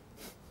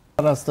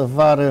 Astă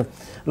vară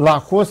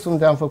la Hos,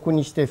 unde am făcut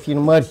niște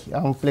filmări,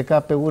 am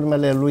plecat pe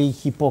urmele lui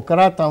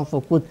Hipocrat, am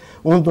făcut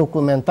un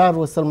documentar,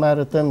 o să-l mai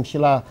arătăm și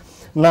la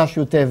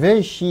Nașu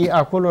TV, și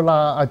acolo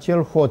la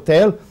acel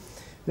hotel,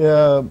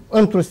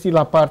 într-un stil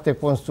aparte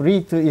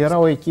construit, era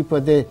o echipă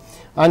de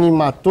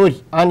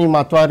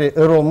animatoare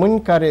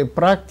români care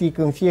practic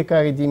în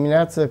fiecare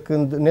dimineață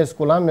când ne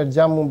sculam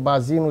mergeam în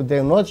bazinul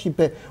de not și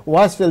pe o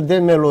astfel de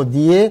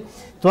melodie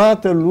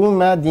toată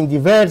lumea din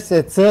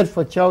diverse țări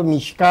făceau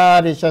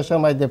mișcare și așa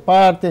mai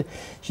departe,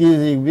 și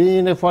zic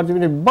bine, foarte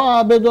bine,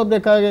 babe domne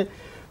care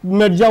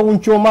mergeau în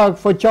ciomac,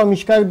 făceau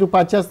mișcare după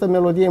această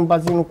melodie în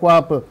bazinul cu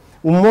apă.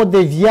 Un mod de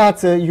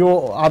viață,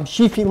 eu am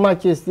și filmat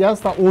chestia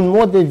asta, un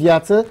mod de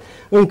viață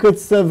încât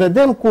să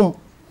vedem cum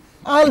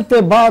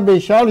alte babe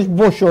și alți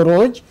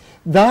boșorogi,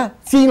 da,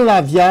 țin la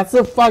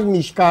viață, fac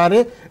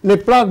mișcare, le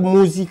plac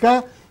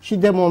muzica și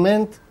de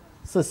moment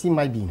să simt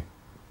mai bine.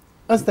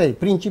 Asta e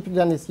principiul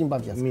de a ne schimba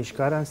viața.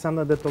 Mișcarea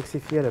înseamnă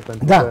detoxifiere,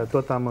 pentru că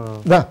tot am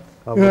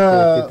avut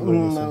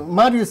titlul.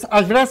 Marius,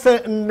 aș vrea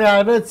să ne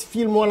arăți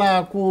filmul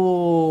ăla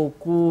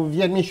cu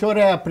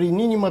viermișoarea prin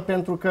inimă,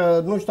 pentru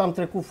că, nu știu, am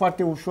trecut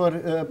foarte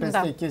ușor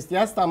peste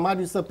chestia asta.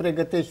 Marius, să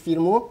pregătești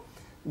filmul,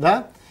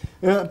 da?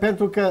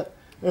 Pentru că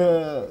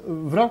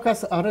vreau ca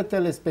să arăt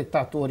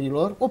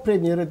telespectatorilor o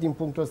premieră din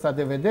punctul ăsta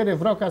de vedere.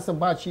 Vreau ca să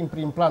baci în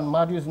prim plan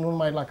Marius, nu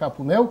numai la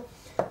capul meu,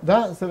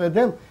 da? Să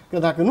vedem că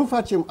dacă nu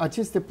facem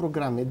aceste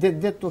programe de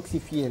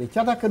detoxifiere,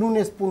 chiar dacă nu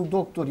ne spun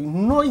doctorii,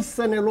 noi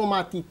să ne luăm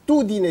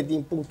atitudine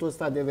din punctul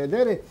ăsta de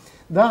vedere,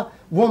 da?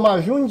 Vom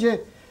ajunge,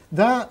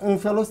 da, în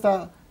felul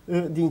ăsta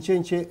din ce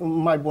în ce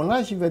mai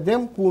bolnavi, și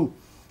vedem cum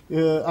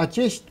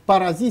acești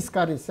paraziți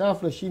care se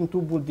află și în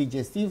tubul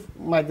digestiv,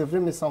 mai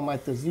devreme sau mai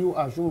târziu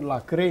ajung la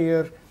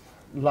creier,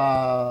 în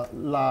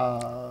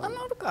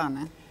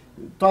organe.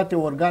 Toate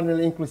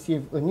organele,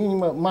 inclusiv în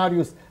inimă.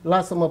 Marius,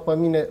 lasă-mă pe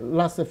mine,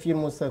 lasă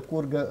filmul să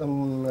curgă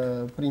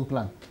prin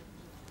plan.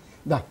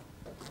 Da.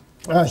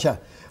 Așa.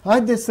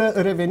 Haideți să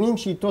revenim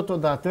și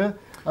totodată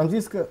am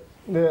zis că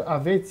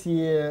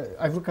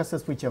ai vrut ca să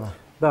spui ceva.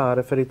 Da,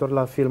 referitor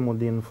la filmul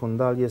din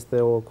fundal, este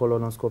o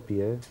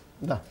colonoscopie.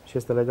 Da. Și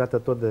este legată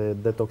tot de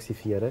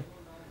detoxifiere.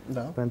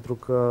 Da. Pentru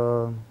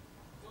că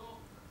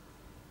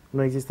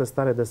nu există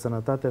stare de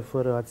sănătate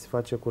fără a-ți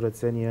face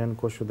curățenie în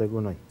coșul de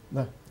gunoi.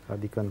 Da.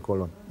 Adică în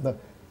colon. Da.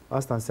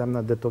 Asta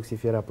înseamnă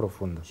detoxifierea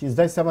profundă. Și îți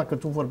dai seama că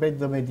tu vorbeai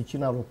de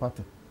medicina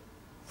alopată.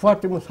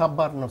 Foarte mult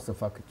habar nu o să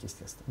facă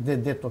chestia asta, de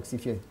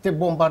detoxifiere. Te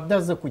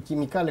bombardează cu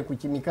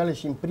chimicale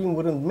și în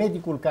primul rând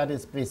medicul care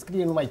îți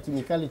prescrie numai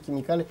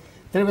chimicale,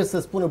 trebuie să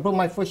spună, bă,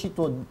 mai fă și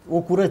o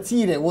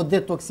curățire, o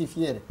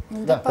detoxifiere.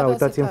 Da,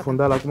 uitați în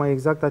fundal, acum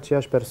exact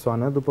aceeași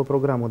persoană după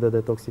programul de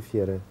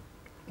detoxifiere.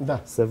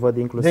 Da. Se văd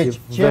inclusiv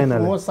deci, venele. ce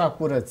frumos s-a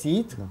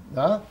curățit,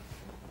 da?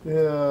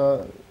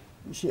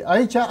 Și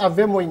aici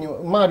avem o inimă.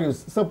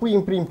 Marius, să pui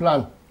în prim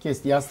plan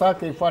chestia asta,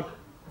 că e foarte,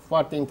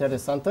 foarte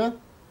interesantă.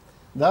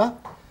 Da?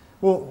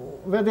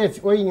 Vedeți,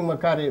 o inimă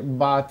care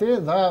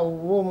bate, da?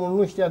 Omul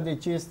nu știa de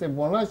ce este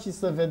bolnav și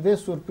să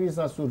vedeți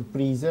surpriza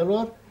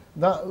surprizelor.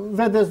 Da?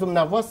 Vedeți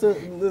dumneavoastră,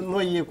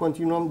 noi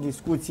continuăm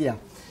discuția.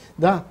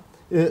 Da?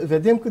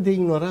 Vedem cât de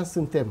ignoranți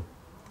suntem.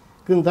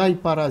 Când ai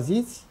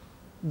paraziți,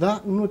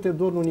 da, nu te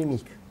dor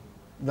nimic.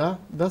 Da?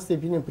 De asta e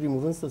bine în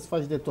primul rând să-ți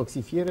faci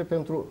detoxifiere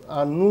pentru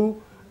a nu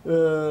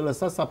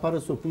lăsa să apară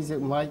surprize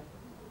mai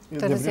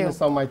devreme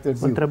sau mai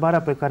târziu.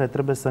 Întrebarea pe care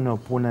trebuie să ne o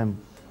punem,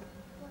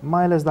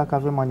 mai ales dacă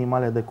avem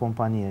animale de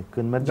companie,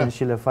 când mergem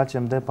și le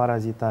facem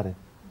deparazitare.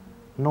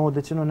 Nouă,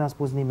 de ce nu ne-a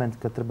spus nimeni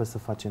că trebuie să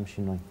facem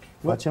și noi?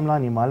 Facem la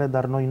animale,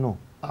 dar noi nu.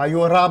 Ai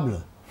o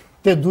rablă,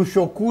 te duci și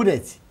o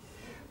cureți.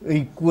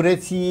 Îi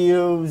cureți,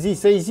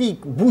 să-i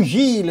zic,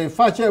 bujiile,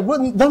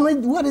 dar noi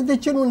oare de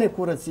ce nu ne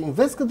curățim?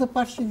 Vezi că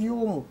depar și vii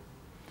omul.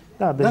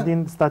 Da, deci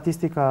din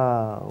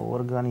statistica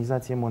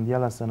Organizației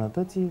Mondiale a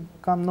Sănătății,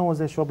 cam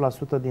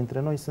 98%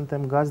 dintre noi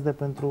suntem gazde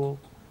pentru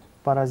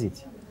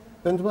paraziți.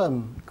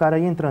 Care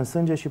intră în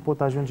sânge și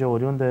pot ajunge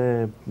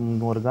oriunde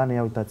în organe.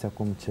 Ia uitați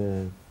acum ce...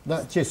 Da,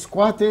 ce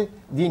scoate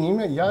din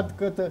imediat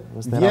către...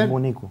 Ăsta era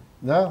bunicul.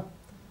 Da?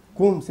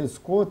 Cum se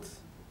scot,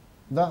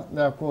 da,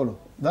 de acolo.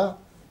 Da?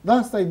 Da,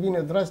 asta e bine,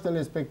 dragi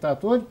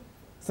telespectatori,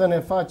 să ne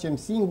facem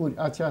singuri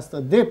această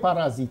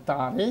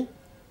deparazitare,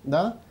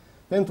 da?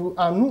 Pentru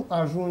a nu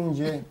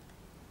ajunge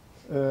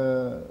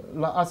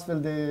la astfel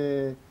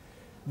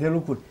de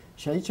lucruri.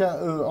 Și aici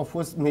au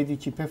fost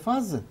medicii pe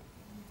fază.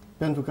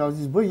 Pentru că au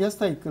zis, băi,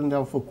 asta e când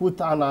au făcut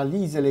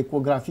analizele,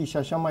 ecografii și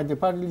așa mai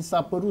departe, li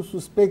s-a părut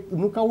suspect,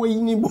 nu ca o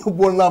inimă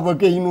bolnavă,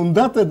 că e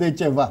inundată de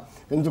ceva.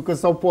 Pentru că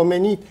s-au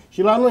pomenit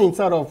și la noi în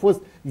țară au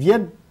fost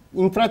vierbi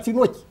intrați în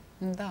ochi.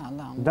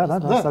 Da,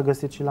 s-a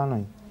găsit și la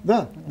noi.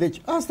 Da,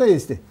 deci asta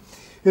este.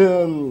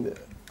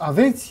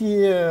 Aveți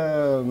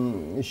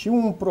și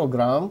un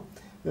program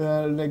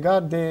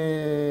legat de...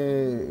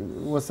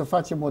 O să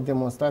facem o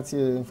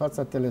demonstrație în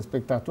fața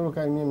telespectatorilor,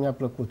 care mie mi-a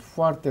plăcut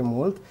foarte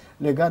mult,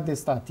 legat de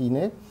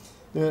statine,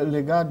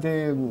 legat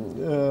de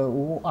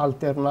o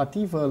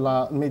alternativă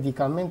la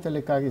medicamentele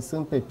care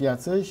sunt pe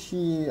piață și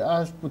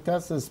aș putea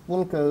să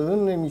spun că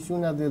în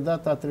emisiunea de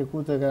data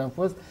trecută care am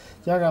fost,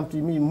 chiar am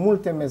primit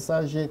multe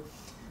mesaje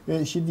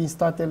și din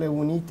Statele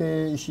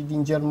Unite și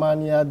din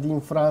Germania, din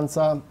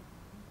Franța,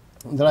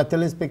 de la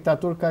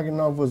telespectatori care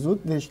nu au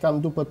văzut, deci cam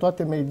după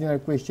toate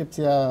meridianele, cu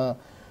excepția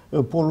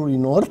Polului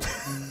Nord,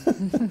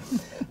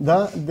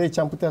 da? Deci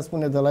am putea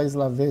spune de la est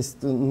la vest,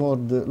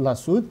 nord la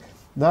sud,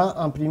 da?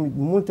 Am primit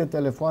multe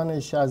telefoane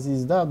și a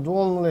zis, da,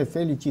 domnule,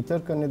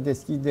 felicitări că ne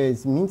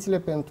deschideți mințile,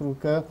 pentru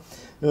că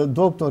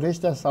doctorii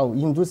ăștia sau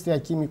industria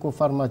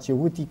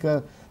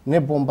chimico-farmaceutică ne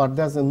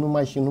bombardează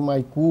numai și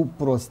numai cu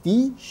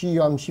prostii și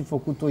eu am și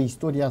făcut o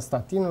istorie a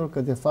statinelor,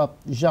 că de fapt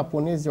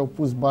japonezii au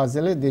pus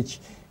bazele, deci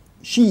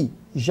și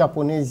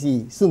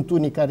japonezii sunt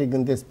unii care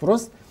gândesc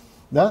prost,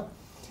 da?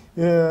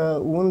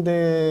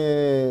 Unde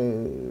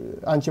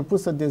a început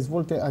să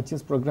dezvolte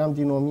acest program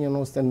din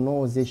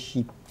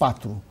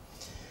 1994.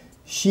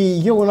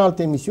 Și eu în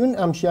alte emisiuni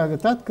am și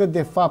arătat că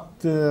de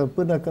fapt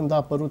până când a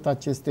apărut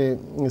aceste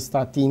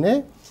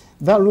statine,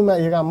 da, lumea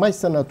era mai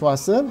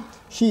sănătoasă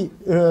și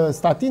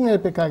statinele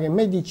pe care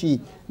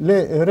medicii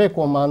le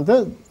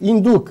recomandă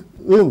induc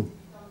în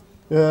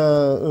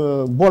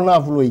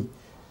bolnavului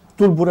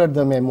tulburări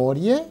de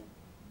memorie,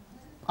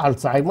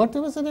 Alzheimer,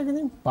 trebuie să ne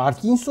gândim,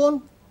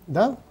 Parkinson,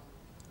 da?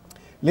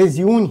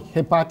 Leziuni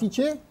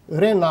hepatice,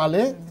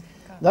 renale,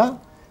 da?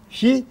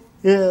 Și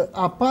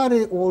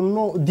apare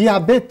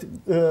diabet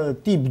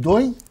tip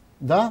 2,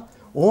 da?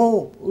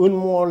 O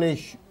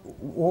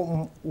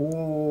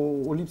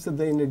lipsă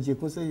de energie,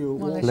 cum să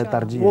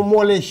letargie. O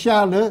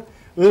moleșeală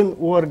în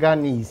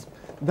organism.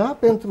 Da?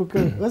 Pentru că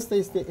ăsta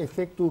este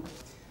efectul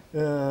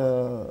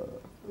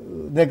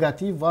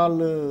negativ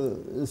al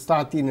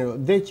statinelor.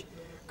 Deci,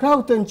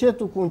 caută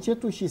încetul cu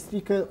încetul și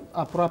strică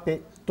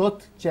aproape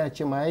tot ceea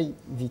ce mai ai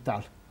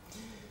vital.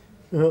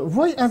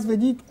 Voi ați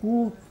venit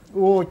cu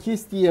o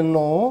chestie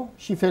nouă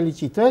și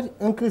felicitări,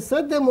 încât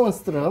să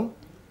demonstrăm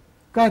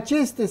că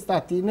aceste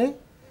statine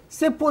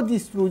se pot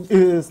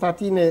distruge,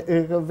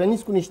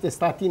 veniți cu niște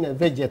statine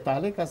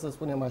vegetale, ca să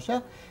spunem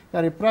așa,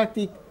 care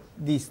practic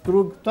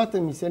distrug toată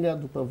mizeria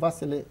după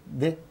vasele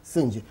de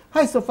sânge.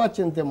 Hai să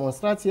facem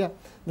demonstrația.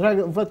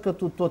 Dragă, văd că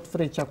tu tot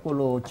freci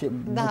acolo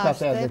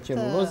bucata aia de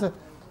celuloză.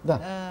 Da.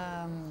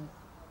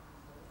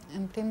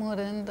 În primul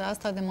rând,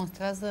 asta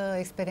demonstrează,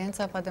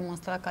 experiența va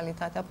demonstra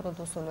calitatea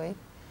produsului.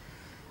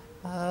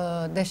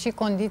 Deși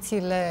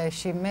condițiile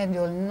și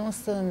mediul nu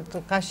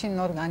sunt ca și în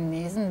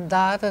organism,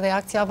 dar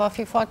reacția va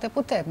fi foarte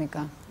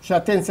puternică. Și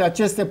atenție,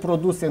 aceste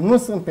produse nu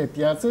sunt pe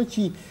piață,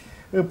 ci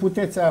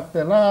puteți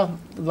apela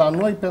la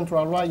noi pentru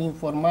a lua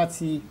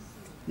informații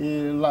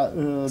de la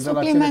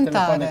cele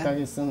telefoane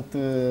care sunt...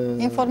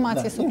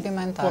 Informații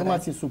suplimentare.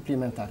 Informații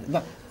suplimentare.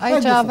 Da.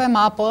 Aici avem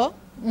apă,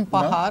 un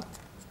pahar,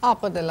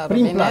 apă de la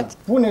robinet. Plan.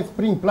 Puneți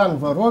prim plan,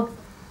 vă rog,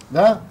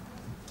 da?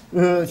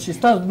 Și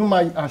stați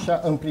numai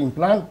așa în prim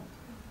plan.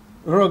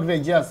 Rog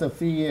regia să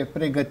fie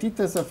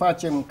pregătită să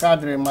facem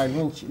cadre mai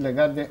lungi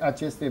legate de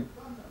aceste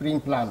prim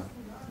planuri.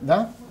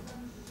 Da?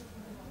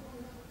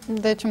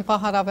 Deci în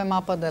pahar avem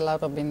apă de la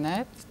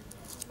robinet.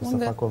 O să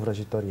fac o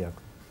vrăjitorie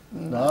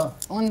acum. Da.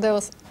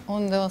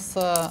 Unde o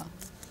să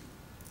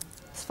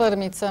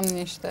sfărmițăm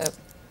niște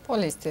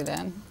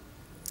polistiren.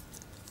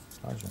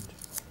 Ajunge.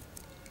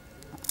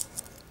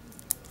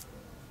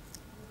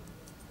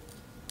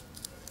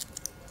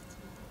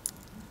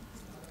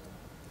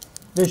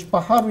 Deci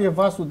paharul e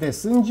vasul de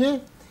sânge,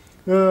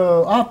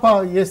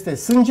 apa este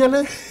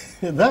sângele,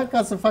 da?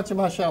 Ca să facem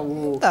așa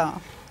un... Da,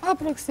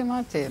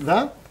 aproximativ.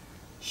 Da?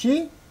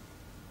 Și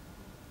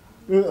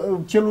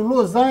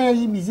celuloza aia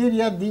e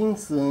mizeria din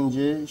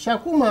sânge. Și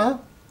acum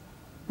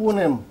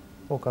punem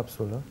o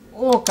capsulă.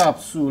 O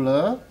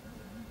capsulă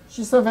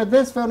și să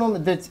vedeți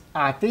fenomenul. Deci,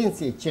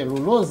 atenție,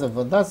 celuloză,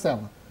 vă dați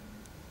seama.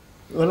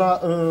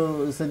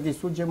 Se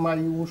distruge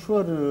mai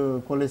ușor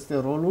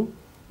colesterolul,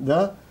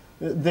 da?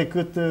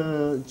 Decât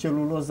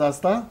celuloza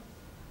asta.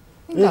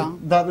 Da.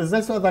 Dar îți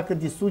dai seama, dacă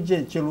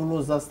distruge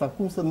celuloza asta,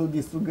 cum să nu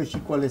distrugă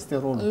și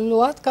colesterolul?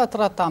 Luat ca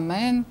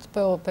tratament pe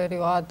o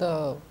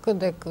perioadă cât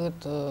de cât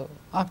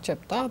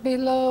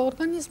acceptabilă,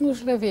 organismul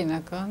își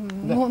revine, că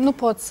da. nu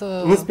poți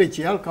să... În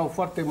special că au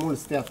foarte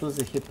mulți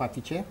steatoze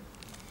hepatice,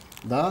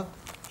 da?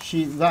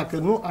 Și dacă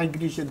nu ai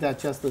grijă de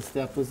această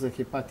steatoză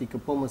hepatică,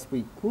 poți mă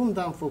spui, cum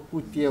am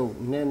făcut eu,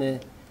 nene,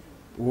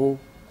 o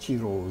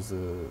ciroză,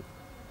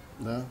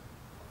 da?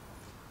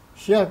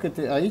 Și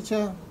aici,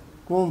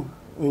 cum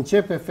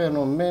începe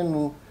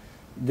fenomenul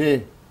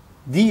de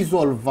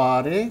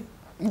dizolvare.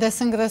 De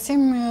sunt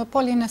grăsimi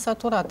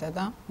polinesaturate,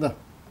 da? Da.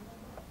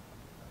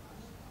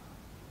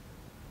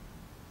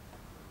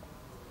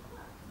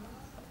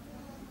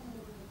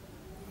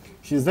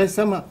 Și îți dai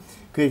seama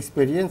că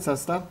experiența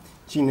asta,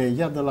 cine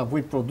ia de la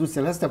voi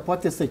produsele astea,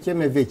 poate să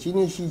cheme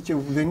vecinii și zice,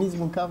 veniți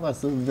mâncava,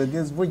 să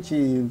vedeți voi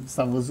ce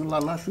s-a văzut la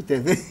Nașu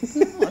TV.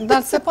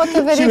 Dar se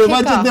poate verifica. Și le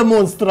face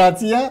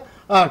demonstrația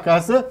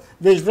acasă.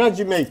 Deci,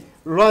 dragii mei,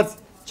 luați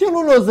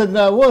celuloză de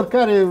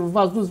oricare,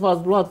 v-ați dus,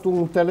 v-ați luat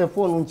un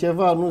telefon, un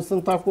ceva, nu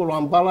sunt acolo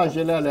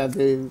ambalajele alea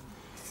de...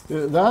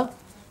 Da?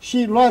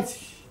 Și luați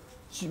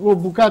o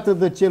bucată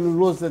de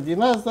celuloză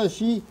din asta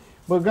și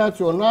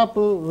băgați-o în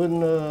apă,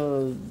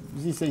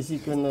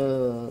 și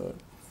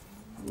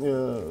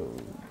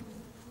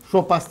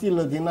o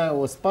pastilă din aia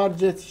o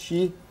spargeți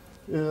și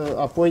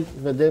apoi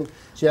vedem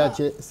ceea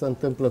ce se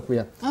întâmplă cu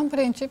ea. În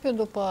principiu,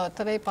 după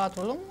 3-4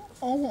 luni,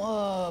 o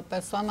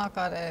persoană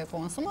care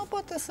consumă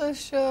poate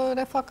să-și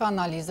refacă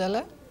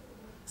analizele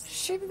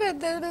și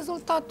vede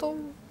rezultatul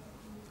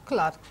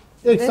clar.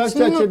 Exact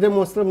deci, ceea ce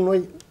demonstrăm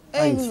noi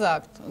aici.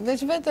 Exact.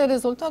 Deci vede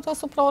rezultatul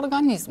asupra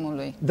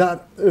organismului.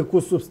 Dar cu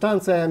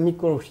substanța aia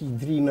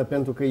microhidrină,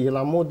 pentru că e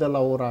la modă la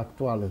ora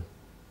actuală,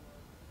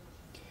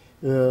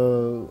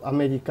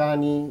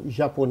 americanii,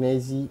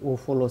 japonezii o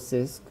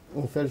folosesc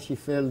în fel și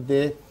fel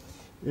de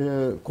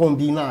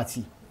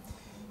combinații.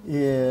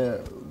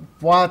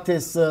 Poate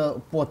să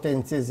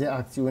potențeze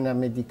acțiunea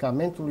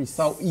medicamentului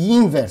sau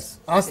invers.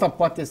 Asta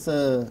poate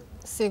să...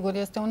 Sigur,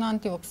 este un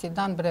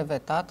antioxidant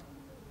brevetat.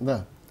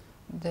 Da.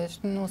 Deci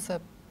nu se...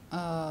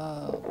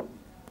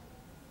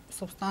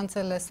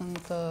 substanțele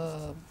sunt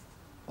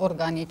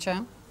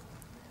organice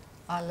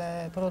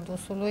ale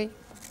produsului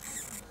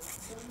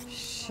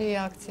și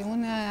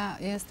acțiunea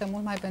este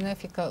mult mai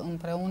benefică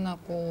împreună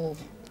cu...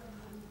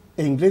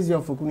 Englezii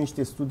au făcut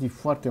niște studii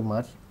foarte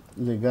mari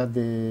legat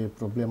de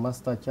problema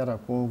asta chiar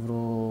acum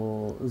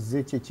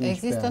vreo 10-15 ani.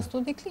 Există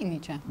studii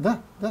clinice. Da.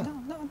 Da.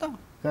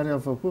 Care au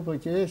făcut pe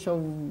cheie și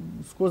au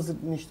scos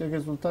niște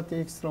rezultate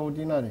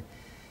extraordinare.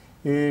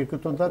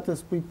 Câteodată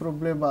spui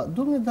problema,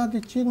 dom'le, dar de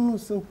ce nu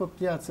sunt pe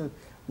piață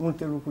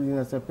multe lucruri din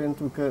astea?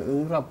 Pentru că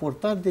în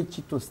raportat de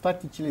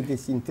citostaticele de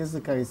sinteză,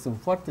 care sunt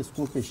foarte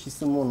scumpe și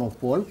sunt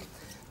monopol,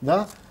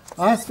 da?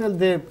 Astfel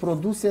de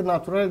produse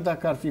naturale,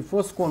 dacă ar fi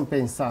fost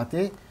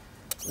compensate,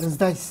 îți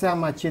dai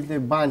seama ce de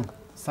bani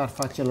s-ar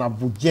face la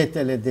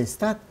bugetele de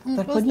stat,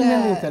 dar pe În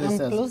nimeni nu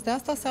interesează. plus de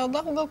asta se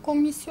adaugă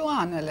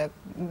comisioanele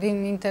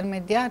din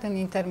intermediar în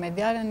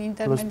intermediar în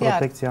intermediar. Plus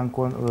protecția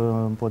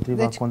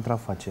împotriva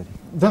contrafacerii.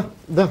 Da,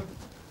 da,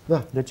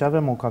 da. Deci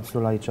avem o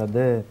capsulă aici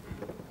de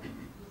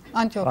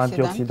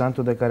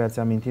antioxidantul de care ați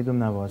amintit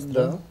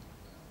dumneavoastră. Da.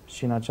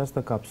 Și în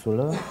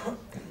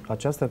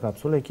această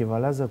capsulă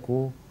echivalează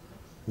cu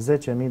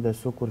 10.000 de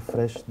sucuri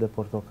fresh de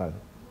portocale.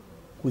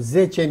 Cu 10.000?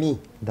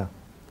 Da.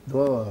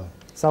 Da.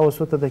 Sau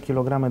 100 de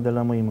kilograme de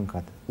lămâi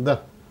mâncate.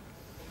 Da.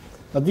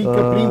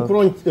 Adică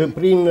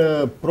prin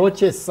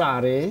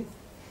procesare,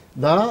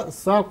 da,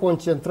 s-a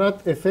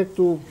concentrat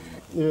efectul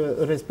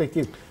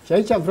respectiv. Și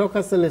aici vreau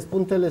ca să le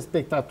spun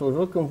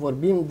telespectatorilor, când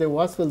vorbim de o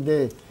astfel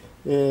de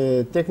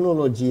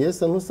tehnologie,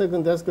 să nu se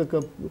gândească că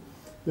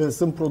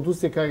sunt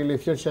produse care le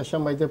fier și așa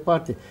mai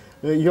departe.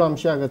 Eu am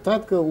și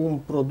arătat că un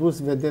produs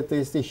vedetă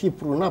este și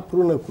pruna.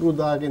 Prună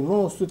crudă are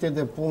 900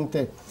 de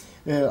puncte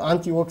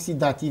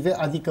antioxidative,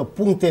 adică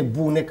puncte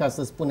bune, ca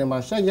să spunem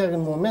așa, iar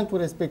în momentul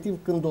respectiv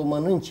când o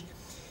mănânci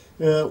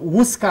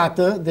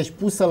uscată, deci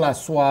pusă la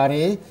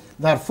soare,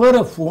 dar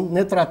fără fum,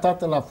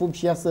 netratată la fum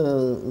și ea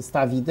să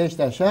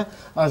stavidește așa,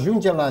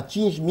 ajunge la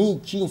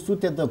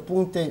 5500 de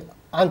puncte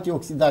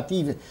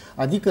antioxidative,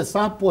 adică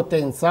s-a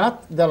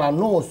potențat de la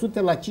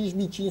 900 la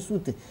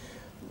 5500.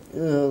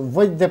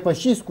 Voi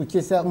depășiți cu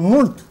chestia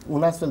mult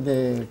un astfel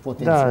de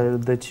potențial. Da,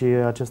 deci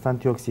acest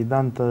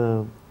antioxidant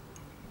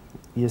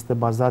este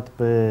bazat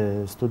pe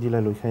studiile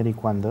lui Henry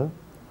Coandă,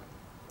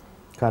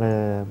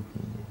 care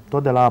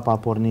tot de la apă a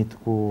pornit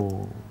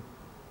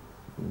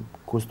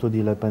cu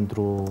studiile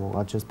pentru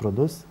acest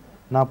produs.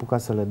 N-a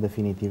apucat să le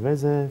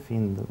definitiveze,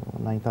 fiind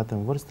înaintat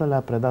în vârstă,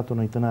 le-a predat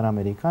unui tânăr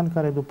american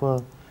care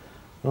după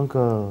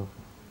încă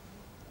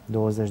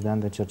 20 de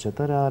ani de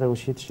cercetare a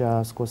reușit și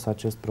a scos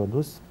acest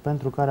produs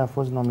pentru care a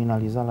fost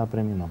nominalizat la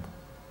Premiul Nobel.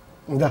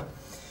 Da.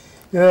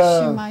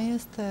 Și mai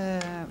este...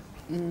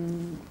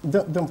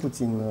 Dăm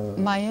puțin...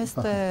 Mai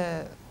este...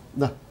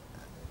 Da.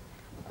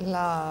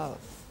 La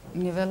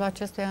nivelul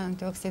acestui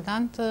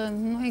antioxidant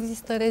nu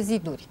există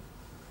reziduri.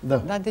 Da.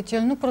 Da? Deci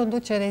el nu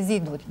produce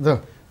reziduri. Da.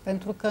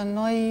 Pentru că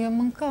noi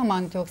mâncăm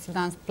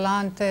antioxidanți,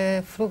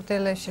 plante,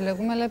 fructele și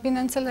legumele,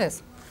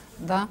 bineînțeles.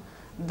 Da?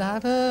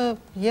 Dar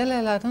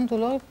ele, la rândul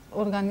lor,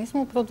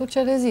 organismul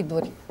produce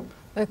reziduri.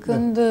 Pe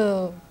când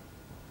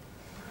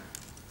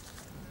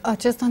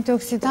acest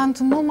antioxidant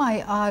nu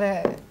mai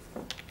are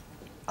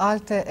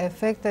alte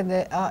efecte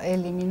de a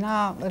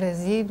elimina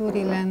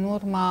rezidurile în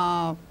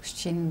urma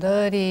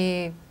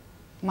scindării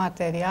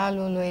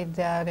materialului,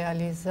 de a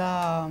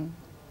realiza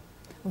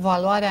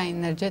valoarea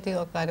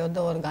energetică care o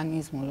dă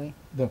organismului.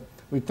 Da.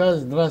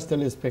 Uitați, dragi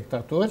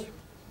telespectatori,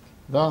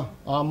 da,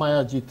 am mai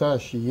agitat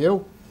și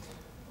eu,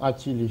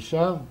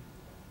 acilișa,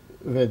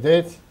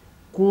 vedeți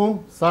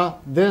cum s-a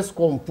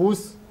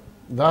descompus,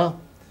 da,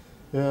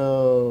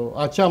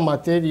 acea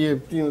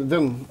materie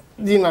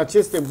din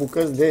aceste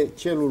bucăți de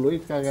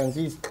celuloid, care am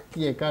zis,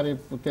 fiecare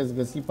puteți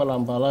găsi pe la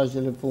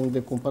ambalajele, pe unde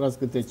cumpărați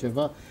câte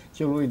ceva,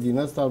 celuloid din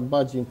ăsta, îl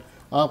bagi în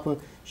apă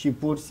și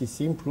pur și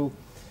simplu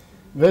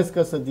vezi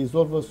că se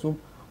dizolvă sub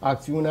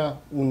acțiunea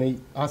unei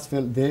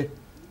astfel de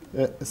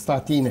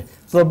statine.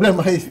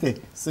 Problema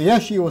este să ia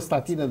și o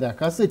statină de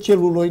acasă,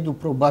 celuloidul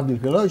probabil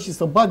că l-au, și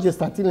să bage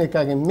statinele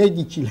care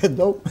medicii le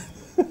dau,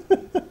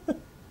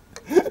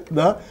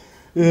 da?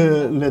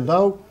 Le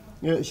dau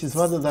și să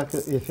vadă dacă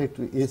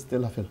efectul este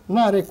la fel.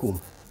 N-are cum.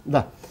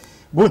 Da.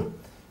 Bun.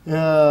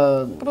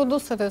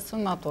 Produsele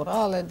sunt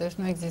naturale, deci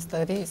nu există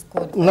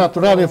riscuri.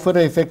 Naturale, fără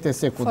efecte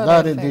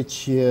secundare, fără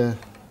deci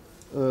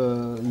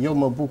eu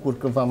mă bucur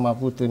că v-am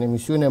avut în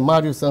emisiune.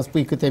 Marius, să-mi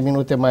spui câte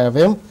minute mai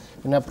avem?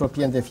 Ne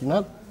apropiem de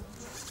final.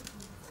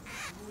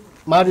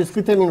 Marius,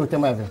 câte minute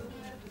mai avem?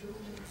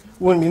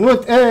 1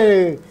 minut.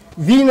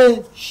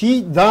 Vine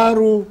și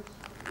darul.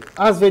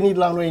 Ați venit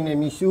la noi în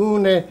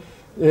emisiune.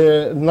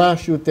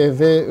 Nașu TV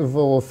vă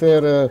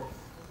oferă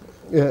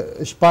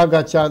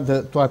șpaga cea de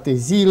toate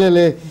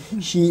zilele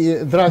și,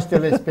 dragi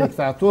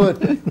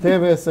telespectatori,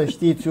 trebuie să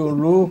știți un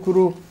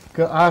lucru,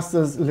 că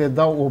astăzi le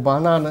dau o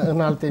banană,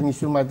 în alte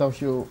emisiuni mai dau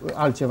și eu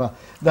altceva.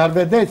 Dar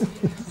vedeți,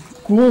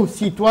 cu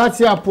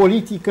situația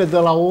politică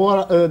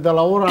de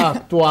la ora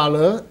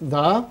actuală,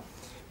 da,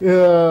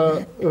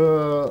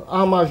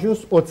 am ajuns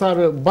o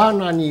țară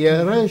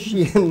bananieră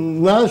și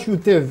Nașu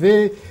TV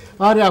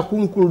are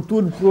acum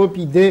culturi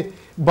proprii de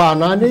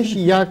banane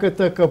și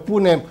iată că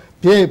punem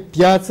pe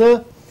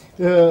piață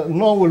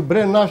noul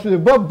brand Nașu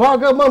TV. Bă,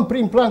 bagă-mă în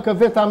prim plan că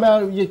veta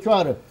mea e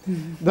chioară.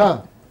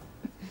 Da.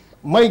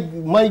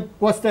 Mai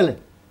Costele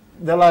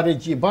de la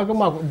regie.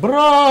 Bagă-mă.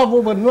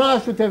 Bravo, bă,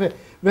 Nașu TV.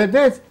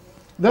 Vedeți?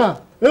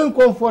 Da. În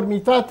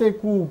conformitate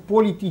cu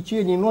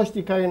politicienii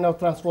noștri care ne-au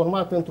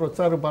transformat într-o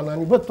țară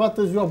bananii. Bă,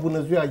 toată ziua,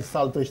 bună ziua, îi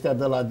saltă ăștia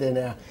de la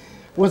DNA.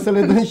 O să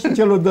le dăm și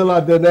celor de la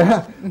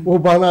DNA o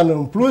banană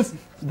în plus.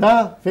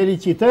 Da,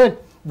 felicitări.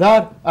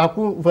 Dar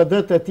acum vă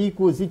dă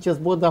tăticul, ziceți,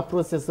 bă, dar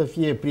prost să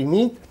fie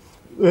primit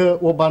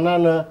o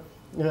banană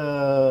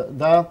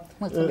Da?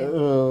 Asta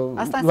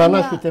La înseamnă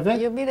Nașcu TV?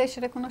 iubire și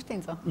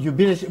recunoștință.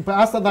 Iubire și...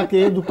 Asta dacă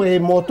e după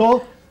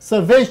emoto,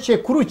 să vezi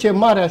ce cruce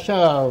mare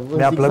așa.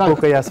 Mi-a plăcut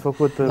că i-ați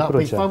făcut da, crucea.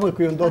 Păi favă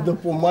că eu îmi dau de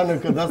pomană,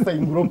 că de asta îi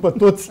îngropă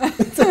toți.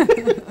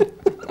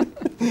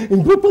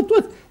 Îngropă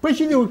toți. Păi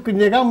și eu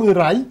când eram în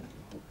rai,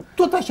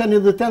 tot așa ne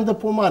dăteam de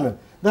pomană.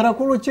 Dar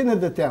acolo ce ne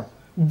dăteam?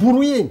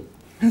 Buruieni.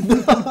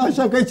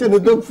 Așa că aici ne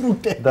dăm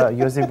fructe. Da,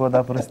 eu zic bă, da,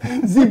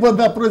 proste. Zi bă,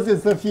 da, proste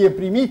să fie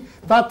primit.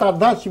 Tata a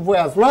dat și voi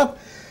ați luat.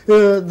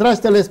 Dragi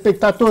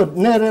telespectatori,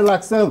 ne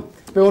relaxăm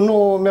pe o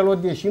nouă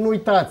melodie și nu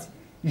uitați,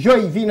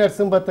 joi, vineri,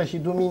 sâmbătă și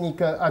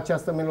duminică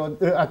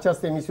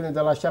această emisiune de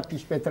la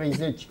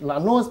 17:30 la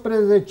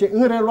 19,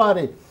 în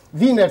reluare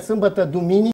vineri, sâmbătă, duminică.